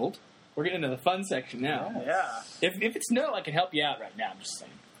fondled? We're getting into the fun section now. Yeah. If it's no, I can help you out right now. I'm just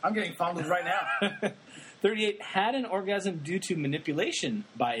saying. I'm getting fondled right now. 38. Had an orgasm due to manipulation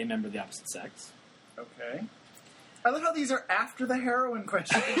by a member of the opposite sex. Okay. I love how these are after the heroin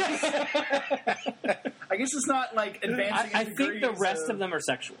questions. I guess it's not like advancing. I in think the degrees rest of them are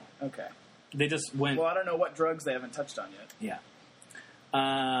sexual. Okay. They just went. Well, I don't know what drugs they haven't touched on yet. Yeah.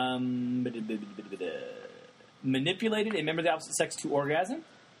 Manipulated a member of the opposite sex to orgasm.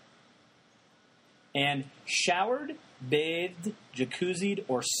 And showered, bathed, jacuzzied,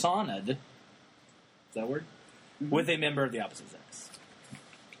 or sauna'd. Is that a word? With a member of the opposite sex.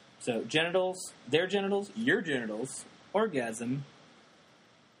 So genitals, their genitals, your genitals, orgasm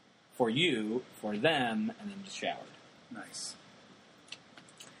for you, for them, and then just showered. Nice.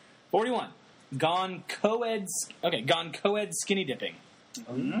 41. Gone co-ed skinny dipping.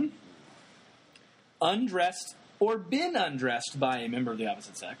 Mm-hmm. Undressed or been undressed by a member of the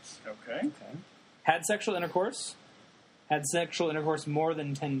opposite sex. Okay. Had sexual intercourse. Had sexual intercourse more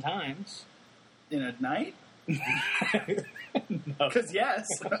than 10 times. In a night? No. Because yes.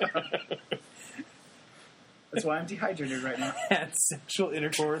 That's why I'm dehydrated right now. Had sexual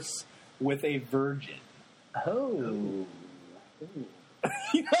intercourse with a virgin. Oh.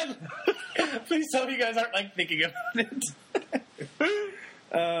 Please tell me you guys aren't like thinking about it.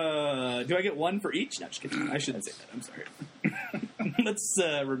 Do I get one for each? No, just kidding. I shouldn't say that. I'm sorry. Let's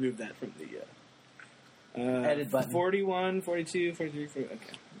remove that from the Edit button. 41, 42, 43, 40. Okay.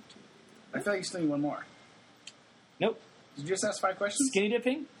 I feel like you still need one more. Nope. Did you just ask 5 questions? Skinny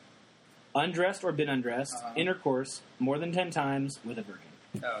dipping, undressed or been undressed, intercourse more than 10 times with a virgin.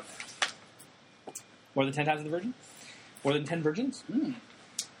 Oh, okay. More than 10 times with a virgin? More than 10 virgins?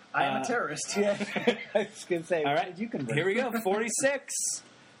 I am a terrorist. Yeah. I was going to say, All right, you can here we go. 46.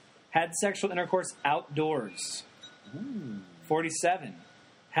 Had sexual intercourse outdoors. 47.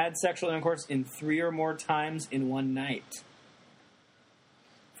 had sexual intercourse in 3 or more times in one night.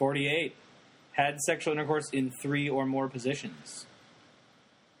 48, had sexual intercourse in 3 or more positions.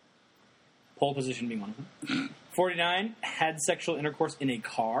 Pole position being one of them. 49, had sexual intercourse in a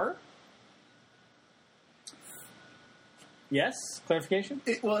car. Yes? Clarification?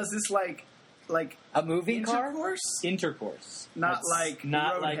 Is this like A moving car? intercourse? Intercourse. Not That's like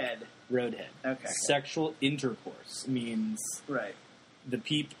not roadhead. like roadhead. Okay. Sexual intercourse means Right. the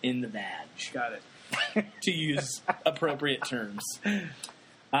peep in the vag, Got it. to use appropriate terms.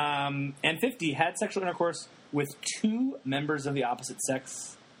 And 50, had sexual intercourse with 2 members of the opposite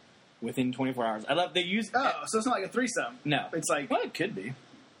sex within 24 hours. I love they use. Oh, so it's not like a threesome. No, It's like well, it could be.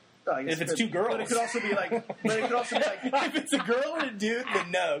 oh, I guess if it it's could- 2 girls. But it could also be like. If it's a girl and a dude, then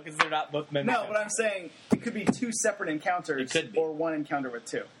no, because they're not both members. No, but I'm saying it could be 2 separate encounters. It could be. Or 1 encounter with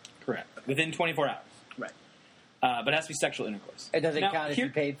 2. Correct. Within 24 hours. Right. But it has to be sexual intercourse. It doesn't Now, count if here-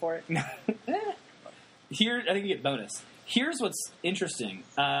 you paid for it? Here, I think you get bonus. Here's what's interesting.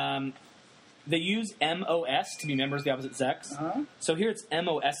 They use MOS to be members of the opposite sex. Uh-huh. So here it's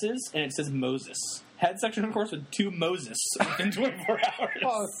MOSs, and it says Moses. Had sexual intercourse with 2 Moses within 24 hours.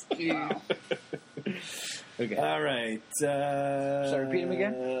 Oh, geez. Okay. All right. repeat them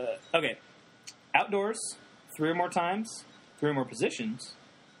again? Okay. Outdoors, 3 or more times, 3 or more positions,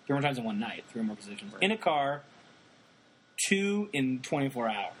 3 or more times in one night, 3 or more positions. In a car, 2 in 24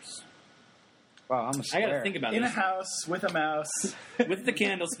 hours. Wow, I'm a I swear. got to think about In a this. house with a mouse. With the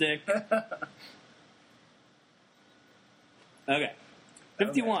candlestick. Okay.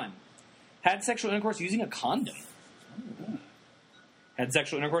 51. Had sexual intercourse using a condom. Had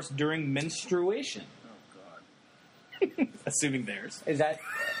sexual intercourse during menstruation. Oh God. Assuming theirs. Is that...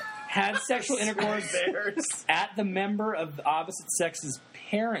 Had sexual intercourse Bears. at the member of the opposite sex's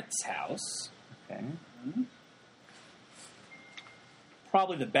parents' house. Okay.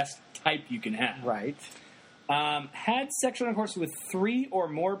 Probably the best type you can have. Right. Had sexual intercourse with 3 or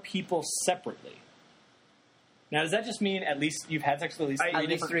more people separately. Now, does that just mean at least you've had sex with at least 3 At least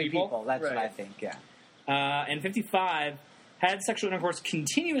different 3 people. That's what Right. I think, yeah. And 55, had sexual intercourse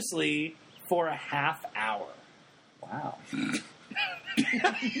continuously for a half hour. Wow.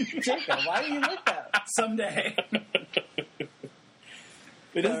 Jacob, why do you look that? Someday.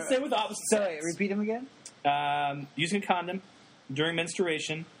 It doesn't say with opposite So, sex. wait, repeat them again? Using a condom during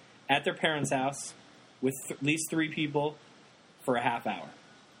menstruation at their parents' house with at least 3 people for a half hour.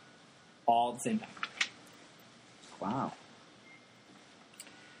 All at the same time. Wow.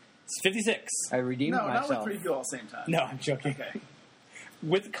 It's 56. I redeemed No, not with myself. 3 people at the same time. No, I'm joking. Okay.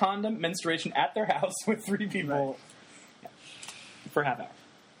 With condom, menstruation at their house with 3 people for a half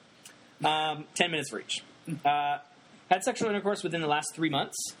hour. 10 minutes for each. Had sexual intercourse within the last 3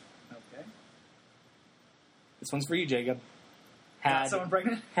 months. Okay. This one's for you, Jacob. Got Had someone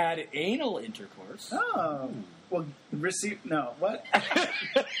pregnant? had anal intercourse. Oh. Well, receive. No. What?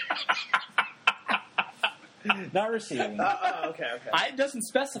 Not receiving. Okay. It doesn't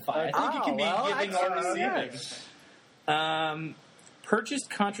specify. I think it can be giving or receiving. Purchased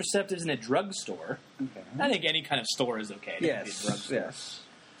contraceptives in a drugstore. Okay. I think any kind of store is okay. It can be a Yes. drugstore. Yes.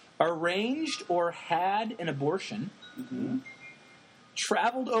 Arranged or had an abortion. Mm-hmm.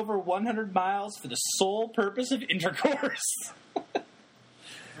 Traveled over 100 miles for the sole purpose of intercourse.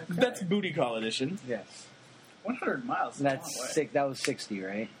 That's booty call edition. Yes. 100 miles. Is a That's long way. sick. That was 60,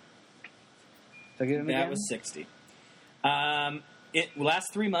 right? So give him That again? was 60. It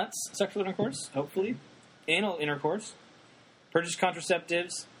lasts 3 months, sexual intercourse, hopefully. Anal intercourse. Purchased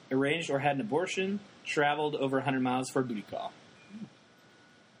contraceptives. Arranged or had an abortion. Traveled over 100 miles for a booty call.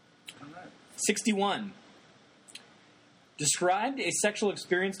 All right. 61. Described a sexual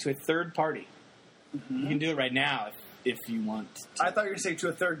experience to a third party. You can do it right now if you want to. I thought you were going to say to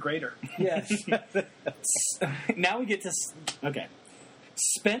a 3rd grader. Yes. Now we get to... Okay.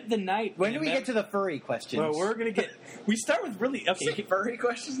 Spent the night... When do we get to the furry questions? Well, we're going to get... We start with really... Okay. Furry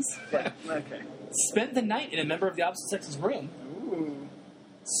questions? Yeah. Okay. Spent the night in a member of the opposite sex's room. Ooh.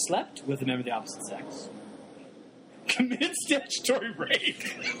 Slept with a member of the opposite sex. Committed statutory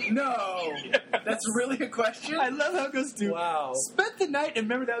rape. No. That's really a question? I love how it goes to... Wow. Spent the night in a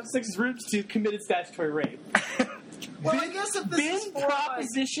member of the opposite sex's room to committed statutory rape. Well, I guess if this Been is for, like,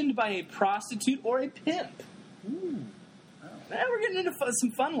 propositioned by a prostitute or a pimp. Now we're getting into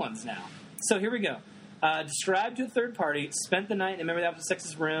some fun ones now. So here we go. Described to a third party, spent the night in a member of the opposite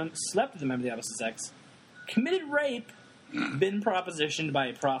sex's room, slept with a member of the opposite sex, committed rape, been propositioned by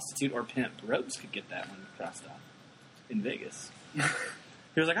a prostitute or pimp. Robes could get that one crossed off in Vegas.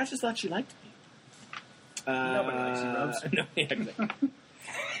 He was like, I just thought you liked me. Nobody likes you, Robes. No, yeah, exactly.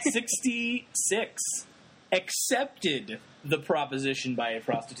 66. accepted the proposition by a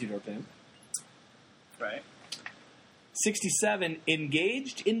prostitute or pimp. Right. 67,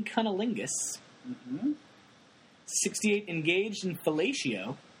 engaged in cunnilingus. Mm-hmm. 68, engaged in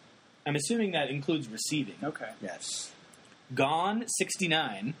fellatio. I'm assuming that includes receiving. Okay. Yes. Gone,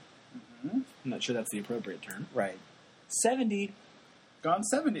 69. Mm-hmm. I'm not sure that's the appropriate term. Right. 70, Gone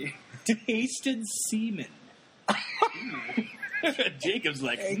 70. tasted semen. Jacob's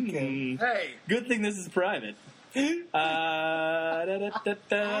like, Hey. good thing this is private.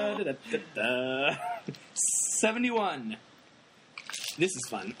 71. This is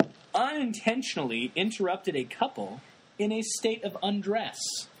fun. Unintentionally interrupted a couple in a state of undress.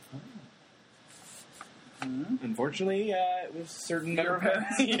 Unfortunately, it was certain Your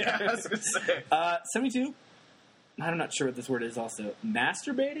parents? Yeah, I was going to say. 72. I'm not sure what this word is also.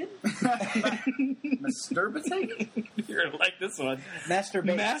 Masturbated? Masturbating? You're going to like this one.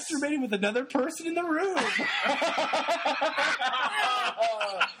 Masturbate. Masturbated with another person in the room.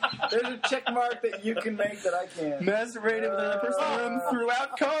 There's a check mark that you can make that I can't. Masturbated with another person in the room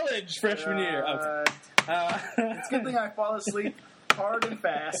throughout college, freshman year. Okay. It's a good thing I fall asleep hard and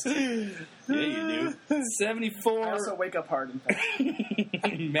fast. Yeah, you do. 74. I also wake up hard and fast.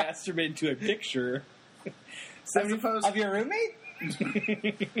 Masturbated to a picture. I suppose Of your roommate?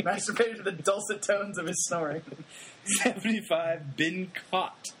 masturbated to the dulcet tones of his snoring. 75. Been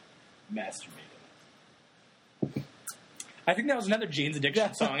caught masturbating. I think that was another Jane's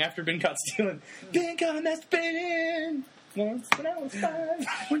Addiction song after Been Caught Stealing. Been caught masturbating once when I was 5.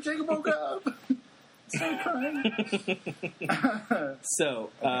 When Jacob woke up, started crying. So,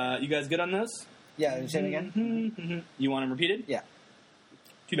 you guys good on those? Yeah, say it again. You want them repeated? Yeah.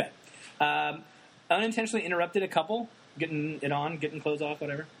 Too bad. Unintentionally interrupted a couple, getting it on, getting clothes off,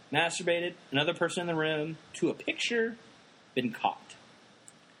 whatever. Masturbated, another person in the room, to a picture, been caught.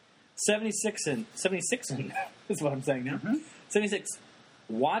 76 is what I'm saying now. 76,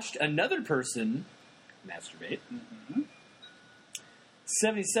 watched another person masturbate.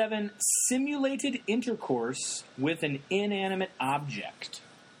 77, simulated intercourse with an inanimate object.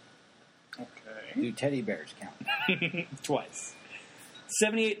 Okay. Do teddy bears count? Twice.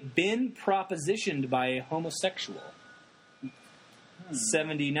 78, been propositioned by a homosexual.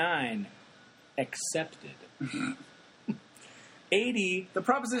 79, accepted. 80, The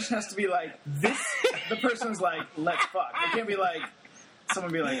proposition has to be like, this. the person's like, let's fuck. It can't be like,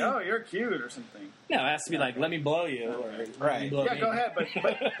 someone be like, oh, you're cute or something. No, it has to be like, let me blow you. Or, let me Right. blow Yeah, me. go ahead, but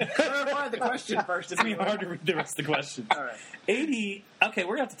clarify the question first. It's going to be hard to read the rest of the questions. All right. 80, okay,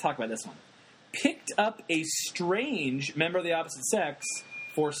 we're going to have to talk about this one. Picked up a strange member of the opposite sex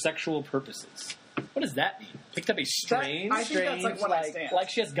for sexual purposes. What does that mean? Picked up a strange? I think that's like one night stand. Like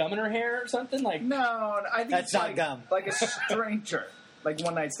she has gum in her hair or something? Like, No, I think That's it's not like, gum. like a stranger, like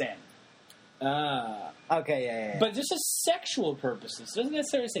one night stand. Okay, yeah. But just as sexual purposes. It doesn't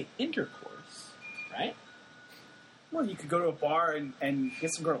necessarily say intercourse, right? Well, you could go to a bar and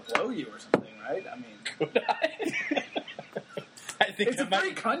get some girl to blow you or something, right? I mean, Could I? I think it's a that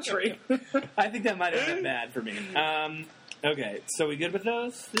free country. I think that might have been bad for me. Okay, so we good with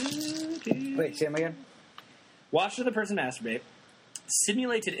those? Wait, say them again? Watched another person masturbate.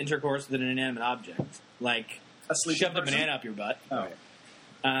 Simulated intercourse with an inanimate object. Like, A sleeping shoved a person? banana up your butt. Oh.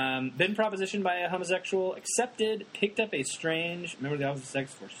 Been propositioned by a homosexual. Accepted. Picked up a strange member of the opposite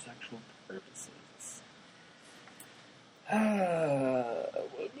sex for sexual purposes.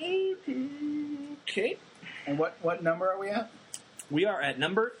 Okay. And what number are we at? We are at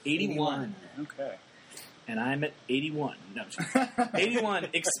number 81. Okay. And I'm at 81. No, I'm just kidding. 81.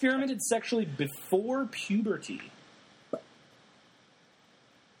 Experimented sexually before puberty.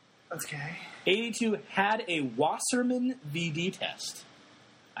 Okay. 82. Had a Wasserman VD test.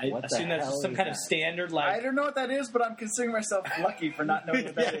 I What the assume that's hell just some is kind of that? standard, I like... don't know what that is, but I'm considering myself lucky for not knowing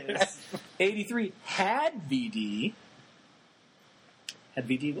what that is. 83. Had VD. Had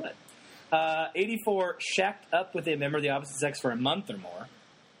VD what? 84. Shacked up with a member of the opposite sex for a month or more.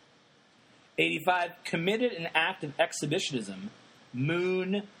 85. Committed an act of exhibitionism.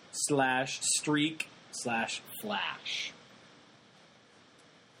 Moon/streak/flash.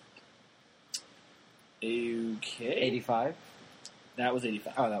 Okay. 85? That was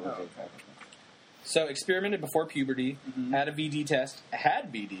 85. Oh, that was Oh. 85. So, experimented before puberty, had a VD test,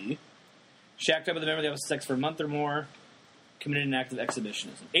 had VD, shacked up with a member of the opposite sex for a month or more, committed an act of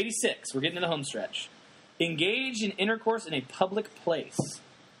exhibitionism. 86, we're getting to the home stretch. Engaged in intercourse in a public place,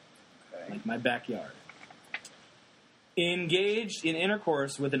 Okay. like my backyard. Engaged in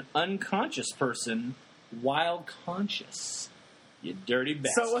intercourse with an unconscious person while conscious. You dirty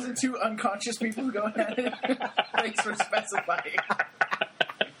bastard. So it wasn't two unconscious people going at it? Thanks for specifying.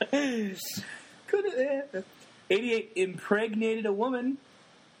 Could 88, impregnated a woman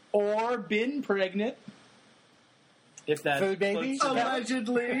or been pregnant. If that Food baby? floats your boat.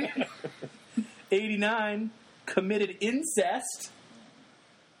 Allegedly. 89, committed incest.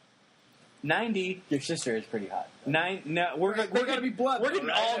 90, Your sister is pretty hot. we're gotta be blood, We're though, getting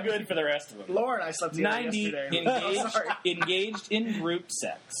right? all good for the rest of them. Laura and I slept together 90, yesterday. engaged, Sorry. engaged in group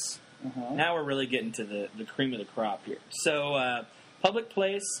sex. Now we're really getting to the cream of the crop here. So, public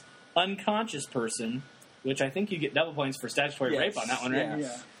place, unconscious person, which I think you get double points for statutory rape on that one, right?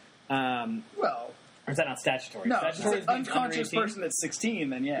 Yeah. Well, Or is that not statutory? no, if it's Statutory an unconscious person that's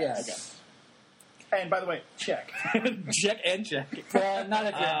 16, then yes. Yes. And by the way, check. Check and check. Well, not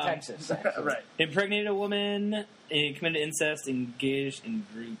if you're in Texas. actually. Right. Impregnated a woman, committed incest, engaged in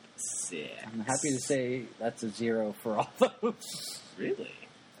group sex. I'm happy to say that's a 0 for all those. Really?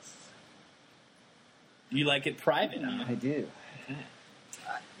 You like it private, huh? I do.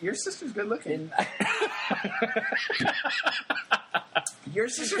 Your sister's good looking. And Your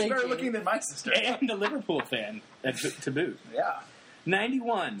sister's Thank better you. looking than my sister. And a Liverpool fan, to boot. Yeah.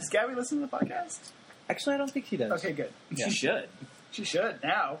 91. Does Gabby listen to the podcast? actually, I don't think he does. Okay, good. Yeah. She should. She should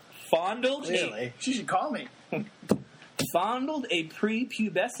now. Fondled Really? She should call me. fondled a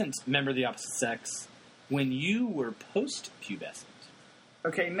prepubescent member of the opposite sex when you were post-pubescent.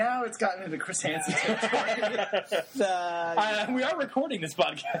 Okay, now it's gotten into Chris Hansen territory. We are recording this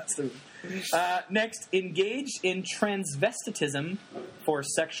podcast. Next, engaged in transvestitism for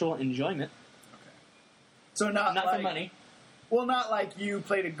sexual enjoyment. So not Not like, for money. Well, not like you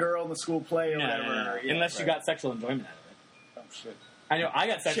played a girl in the school play or No, whatever. no, no. Yeah, Unless you right. got sexual enjoyment out of it. Oh, shit. I know I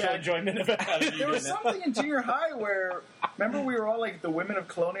got sexual Check. enjoyment out of you There was doing that. something in junior high where, remember we were all like the women of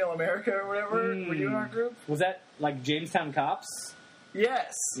colonial America or whatever? Were you in our group? Was that like Jamestown Cops?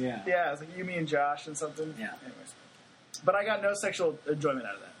 Yes. Yeah. Yeah, it was like you, me, and Josh and something. Yeah. Anyways. But I got no sexual enjoyment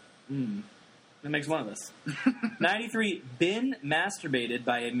out of that. That makes one of us. 93. Been masturbated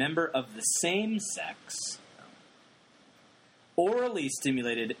by a member of the same sex. Orally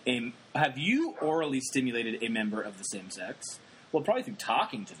stimulated a... Have you orally stimulated a member of the same sex? Well, probably through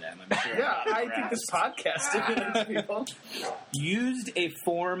talking to them, I'm sure. Yeah, I think this podcast stimulates people. Used a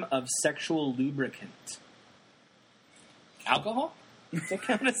form of sexual lubricant. Alcohol? Does that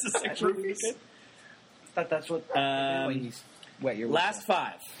count as a sexual Roofies? lubricant? thought that's what when you wet your Last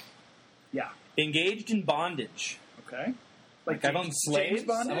 5. Yeah. Engaged in bondage. Okay. Like I've owned slaves? James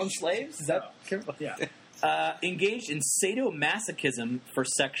Bond-ish? I've owned slaves? Is that... Yeah. Engaged in sadomasochism for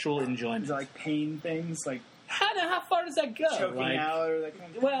sexual Is enjoyment. it like pain things, like How far does that go? choking Like, out or that kind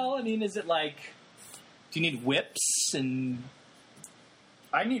of thing? well, I mean, is it like... Do you need whips and...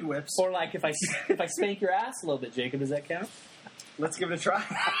 I need whips. Or like if I spank your ass a little bit, Jacob, does that count? Let's give it a try.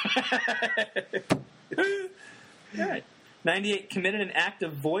 All right. 98. Committed an act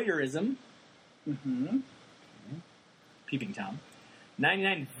of voyeurism. Mm-hmm. Peeping Tom.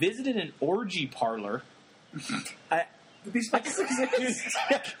 99. Visited an orgy parlor. These places exist.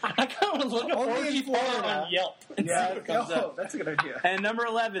 I kind of want to look up Only in orgy parlor Florida. on Yelp and see Yeah. what comes Oh, up. that's a good idea. And number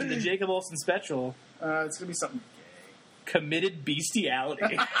 11, the Jacob Olsen special, It's gonna be something committed bestiality.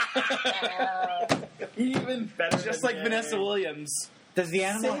 gay. Even better. Just than like gay. Vanessa Williams. Does the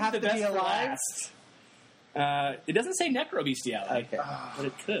animal Save have the to be best for alive? last. It doesn't say necrobestiality, Okay. but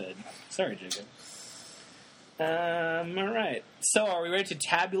it could. Sorry, Jacob. All right. So, are we ready to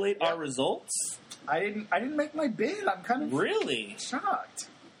tabulate our results? I didn't make my bid. I'm kind of Really? shocked.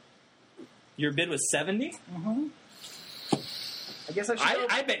 Your bid was 70? I guess I should.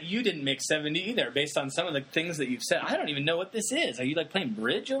 go- I bet you didn't make 70 either, based on some of the things that you've said. I don't even know what this is. Are you like playing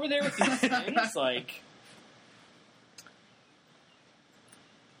bridge over there with these things? Like,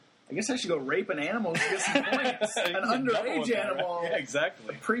 I guess I should go rape an animal to get some points. An underage animal, Yeah,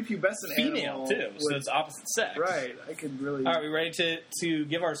 exactly. prepubescent Female animal, too, so would- it's opposite sex. right. I could really. All right, we ready to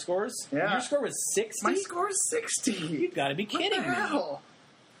give our scores? Yeah. Your score was 60? My score is 60. You've got to be What kidding the me. hell?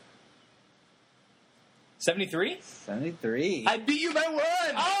 73? 73. I beat you by one!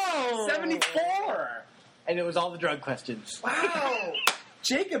 Oh! 74! And it was all the drug questions. Wow!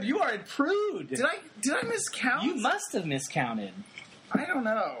 Jacob, you are a prude. Did I miscount? You must have miscounted. I don't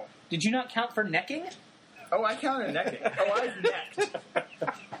know. Did you not count for necking? Oh, I counted necking. Oh, I've necked.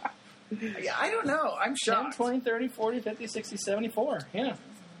 Yeah, I don't know. I'm 10, shocked. 20, 30, 40, 50, 60, 74. Yeah.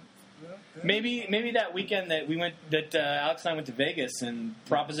 Maybe that weekend that we went, that Alex and I went to Vegas and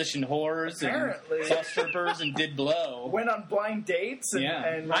propositioned whores Apparently. and saw strippers and did blow. Went on blind dates and, Yeah.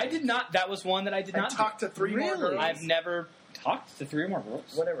 and I did not. That was one that I did and not talked to three more Really? girls. I've never talked to 3 or more girls.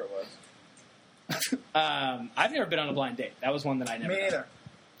 Whatever it was. I've never been on a blind date. That was one that I never Me did. neither.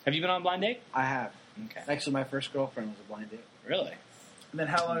 Have you been on a blind date? I have. Okay. Actually, my first girlfriend was a blind date. Really? And then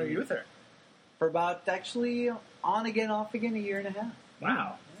how long are you with her? for about actually on again, off again, a year and a half.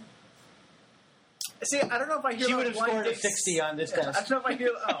 Wow. See, I don't know if I hear She about would have blind scored a dates. 60 on this I test. don't know if I hear.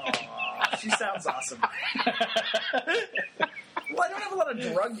 Oh, she sounds awesome. Well, I don't have a lot of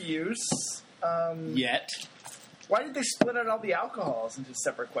drug use. Yet. Why did they split out all the alcohols into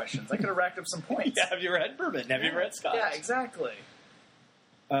separate questions? I could have racked up some points. Yeah, have you ever had bourbon? Have you ever had scotch? Yeah, exactly.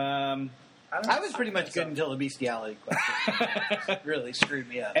 I was pretty much good until the bestiality question. Really screwed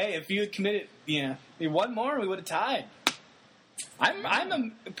me up. Hey, if you had committed, one more, we would have tied.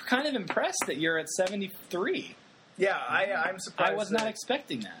 I'm kind of impressed that you're at 73. Yeah, I'm surprised. I was not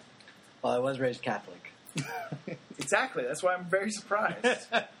expecting that. Well, I was raised Catholic. Exactly. That's why I'm very surprised.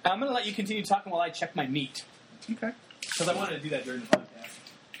 I'm going to let you continue talking while I check my meat. Okay. Because I wanted to do that during the podcast.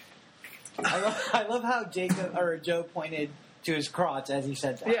 I love how Joe pointed to his crotch as he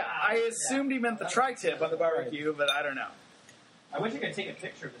said that. Yeah, I assumed he meant the tri-tip on the barbecue, but I don't know. I wish I could take a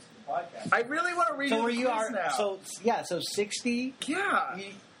picture of this for the podcast. I really want to read So the were you quiz now. so 60? Yeah.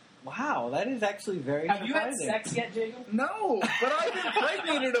 Wow, that is actually very Have you had surprising. sex yet, Jacob? No, but I've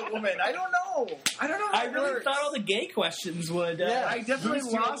impregnated a woman. I don't know. I don't know how I it really works. thought all the gay questions would. Yeah, I definitely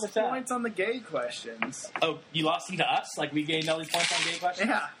boost you over lost the top. points on the gay questions. Oh, you lost them to us? Like we gained all these points on gay questions?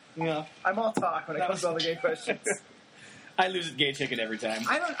 Yeah, Yeah. I'm all talk when it comes to all the gay questions. I lose at gay ticket every time.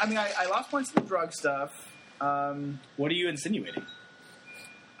 I lost points on the drug stuff. What are you insinuating?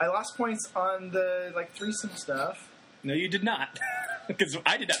 I lost points on the threesome stuff. No, you did not. Because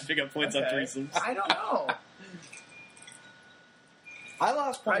I did not pick up points on Okay. threesomes. I don't know. I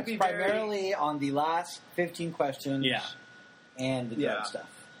lost I'd points be primarily on the last 15 questions Yeah. and the Yeah. drug stuff.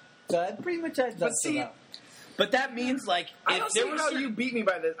 So I pretty much had But that. see, But that means, like, I if don't there see were how certain, you beat me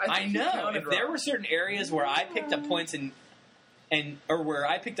by this. I think you know. counted If there wrong. were certain areas where I picked up points or where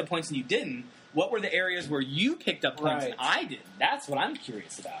I picked up points and you didn't, what were the areas where you picked up points and Right. I didn't? That's what I'm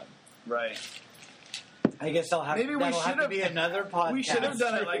curious about. Right. I guess I'll have, Maybe we that'll have should to have- be another podcast. We should have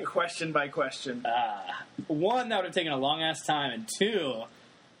done it question by question. One, that would have taken a long ass time, and two,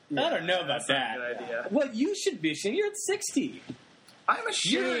 I don't know about that's not that. a good idea. Well, you should be ashamed. You're at 60. I'm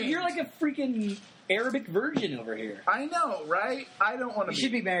ashamed. You're like a freaking Arabic virgin over here. I know, right? I don't want to You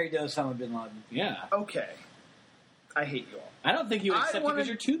should be married to Osama bin Laden. Yeah. Okay. I hate you all. I don't think you I accept it wanna- because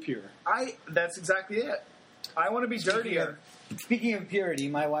you're too pure. That's exactly it. I want to be dirtier. Speaking of purity,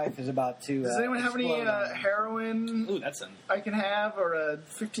 my wife is about to. Does anyone have any explode on me. heroin Ooh, that's I can have, or a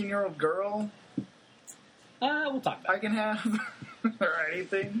 15-year-old girl we'll talk about I can have, or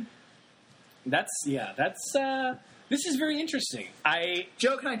anything? it. This is very interesting.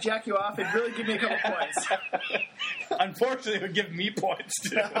 Joe, can I jack you off? It'd really give me a couple points. Unfortunately, it would give me points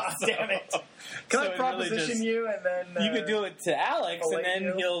too. Damn it. Can I proposition you and then... You could do it to Alex, and then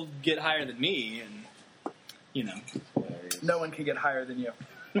you. he'll get higher than me, and, No one can get higher than you.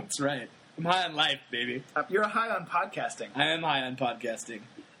 That's right. I'm high on life, baby. You're high on podcasting. I am high on podcasting.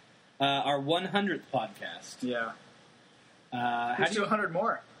 Our 100th podcast. Yeah. How Let's do do you, 100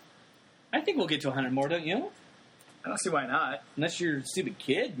 more. I think we'll get to 100 more, don't you? I don't see why not. Unless your stupid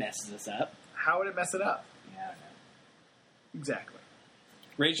kid messes us up. How would it mess it up? Yeah, I don't know. Exactly.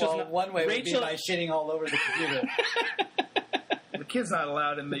 Rachel's Well, not, one way would be Rachel, by shitting all over the computer. The kid's not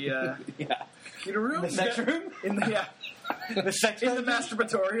allowed in the yeah. computer room. The sex room? In the The sex in the room?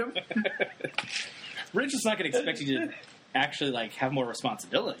 masturbatorium. Rachel's not going to expect you to actually have more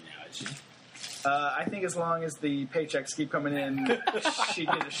responsibility now, is she? I think as long as the paychecks keep coming in, she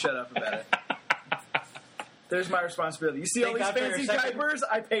can just shut up about it. There's my responsibility. You see all Thank these God for your fancy second- diapers?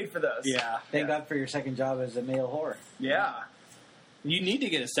 I paid for those. Yeah. Thank God for your second job as a male whore. Yeah. You need to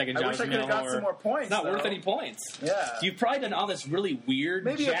get a second I job wish as I a could have male got whore. some more points. It's not worth though. any points. Yeah. You've probably done all this really weird,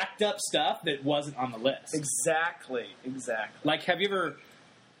 Maybe jacked up stuff that wasn't on the list. Exactly. Like, have you ever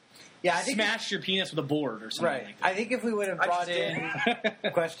Yeah, I think. smashed your penis with a board or something Right. like that? I think if we would have I brought just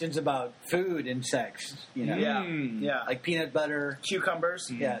in questions about food and sex, Yeah. Mm. Yeah. like peanut butter. Cucumbers.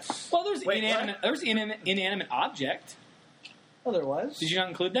 Yes. Well, there's Wait, inanimate object. Oh, there was. Did you not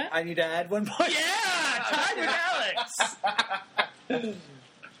include that? I need to add one point. Yeah, tied with Alex.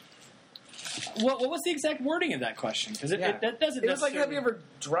 What was the exact wording of that question? Because Yeah. that doesn't. It was like, have necessarily- you ever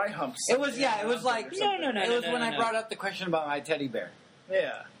dry humped It was. something Yeah. or It was like. something? No, It was no, when I no. brought up the question about my teddy bear.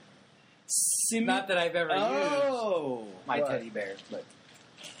 Yeah. Not that I've ever Oh, used my What? teddy bear, but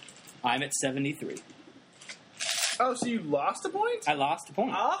I'm at 73. Oh, so you lost a point? I lost a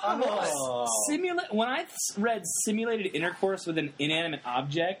point. Oh. When I read simulated intercourse with an inanimate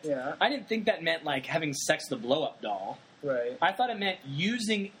object, Yeah. I didn't think that meant like having sex with a blow-up doll. Right. I thought it meant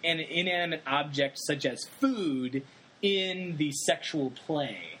using an inanimate object such as food in the sexual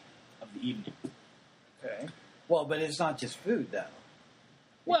play of the evening. Okay. Well, but it's not just food though. It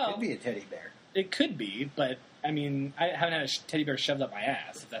Well, could be a teddy bear. it could be, but I mean, I haven't had a teddy bear shoved up my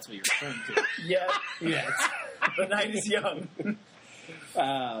ass, if that's what you're referring to. Yeah. Yes. The night is young.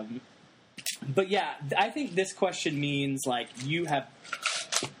 But yeah, I think this question means like you have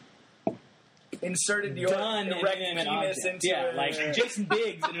Inserted your done erect an penis object. into Yeah, it. like Jason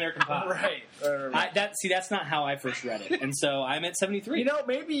Biggs in American Pie. Right. That's not how I first read it, and so I'm at 73. You know,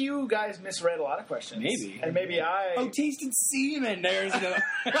 maybe you guys misread a lot of questions. Maybe. And maybe I... Oh, tasted semen. There's no.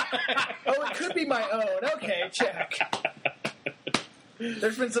 Oh, it could be my own. Okay, check.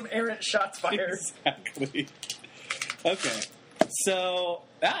 There's been some errant shots fired. Exactly. Okay. So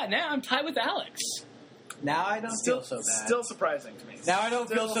now I'm tied with Alex. Now I don't feel so bad. Still surprising to me. Now I don't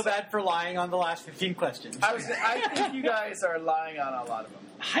feel so bad for lying on the last 15 questions. I think you guys are lying on a lot of them.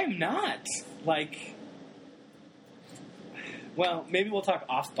 I'm not. Like, well, maybe we'll talk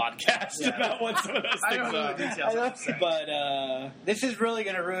off podcast about what some of those I things don't know are. the details. But This is really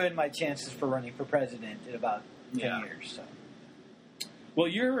going to ruin my chances for running for president in about 10 years. So. well,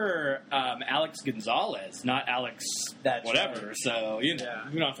 you're Alex Gonzalez, not Alex That's whatever. right. So you know, Yeah.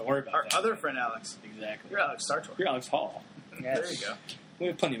 we don't have to worry about Our that. other friend Alex. Exactly. You're Alex Sartor. You're Alex Hall. Yes. There you go. We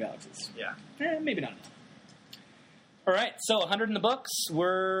have plenty of Alexes. Yeah. Maybe not enough. All right, so 100 in the books.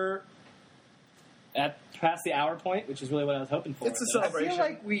 We're at past the hour point, which is really what I was hoping for. It's a So- I celebration. feel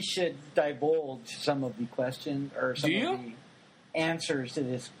like we should divulge some of the questions or some Do you? of the answers to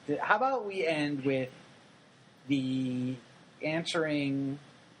this. How about we end with the answering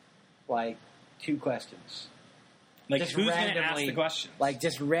like 2 questions? like, just who's going to ask randomly- the questions? Like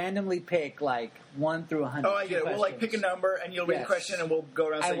just randomly pick like 1 through 100. Oh, I get it. We'll like pick a number and you'll read Yes. a question and we'll go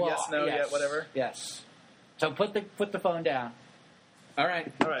around and say yes, no, yes, yeah, whatever. Yes. So put the phone down, All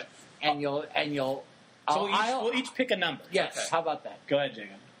right. All right. and you'll. So we'll each pick a number. Yes. Okay. How about that? Go ahead,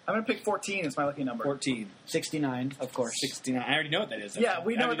 Jacob. I'm going to pick 14 as my lucky number. 14. 69, of course. 69. I already know what that is. Yeah,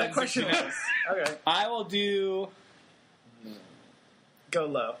 we know I've what that done question 69. was. Okay. I will do Go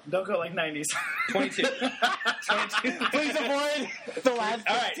low. Don't go like 90s. 22. 22. Please avoid the last.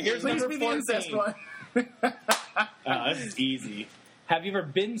 All right, here's Please number be the 14. incest one. Oh, this is easy. Have you ever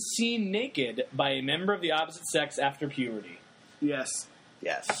been seen naked by a member of the opposite sex after puberty? Yes.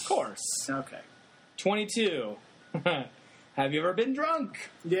 Yes. Of course. Okay. 22. Have you ever been drunk?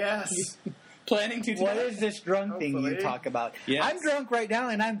 Yes. Planning to What tonight? is this drunk thing you Hopefully. talk about? Yes. I'm drunk right now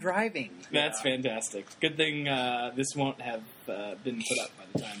and I'm driving. That's fantastic. Good thing this won't have been put up by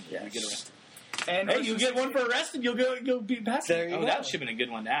the time you Yes. get arrested. And Hey, you get one for arrested, you'll be passed. There you oh, go. that should have been a good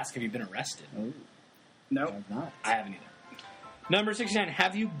one to ask. Have you been arrested? Nope. I'm not. I haven't either. Number 69.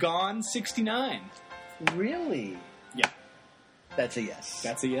 Have you gone 69? Really? Yeah. That's a yes.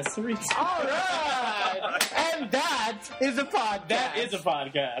 That's a yes, Therese. All right. And that is a podcast. That is a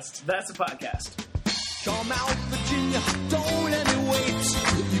podcast. That's a podcast. Come out, Virginia, don't let me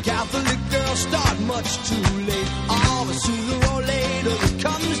wait. You Catholic girls start much too late. All sooner or later, you come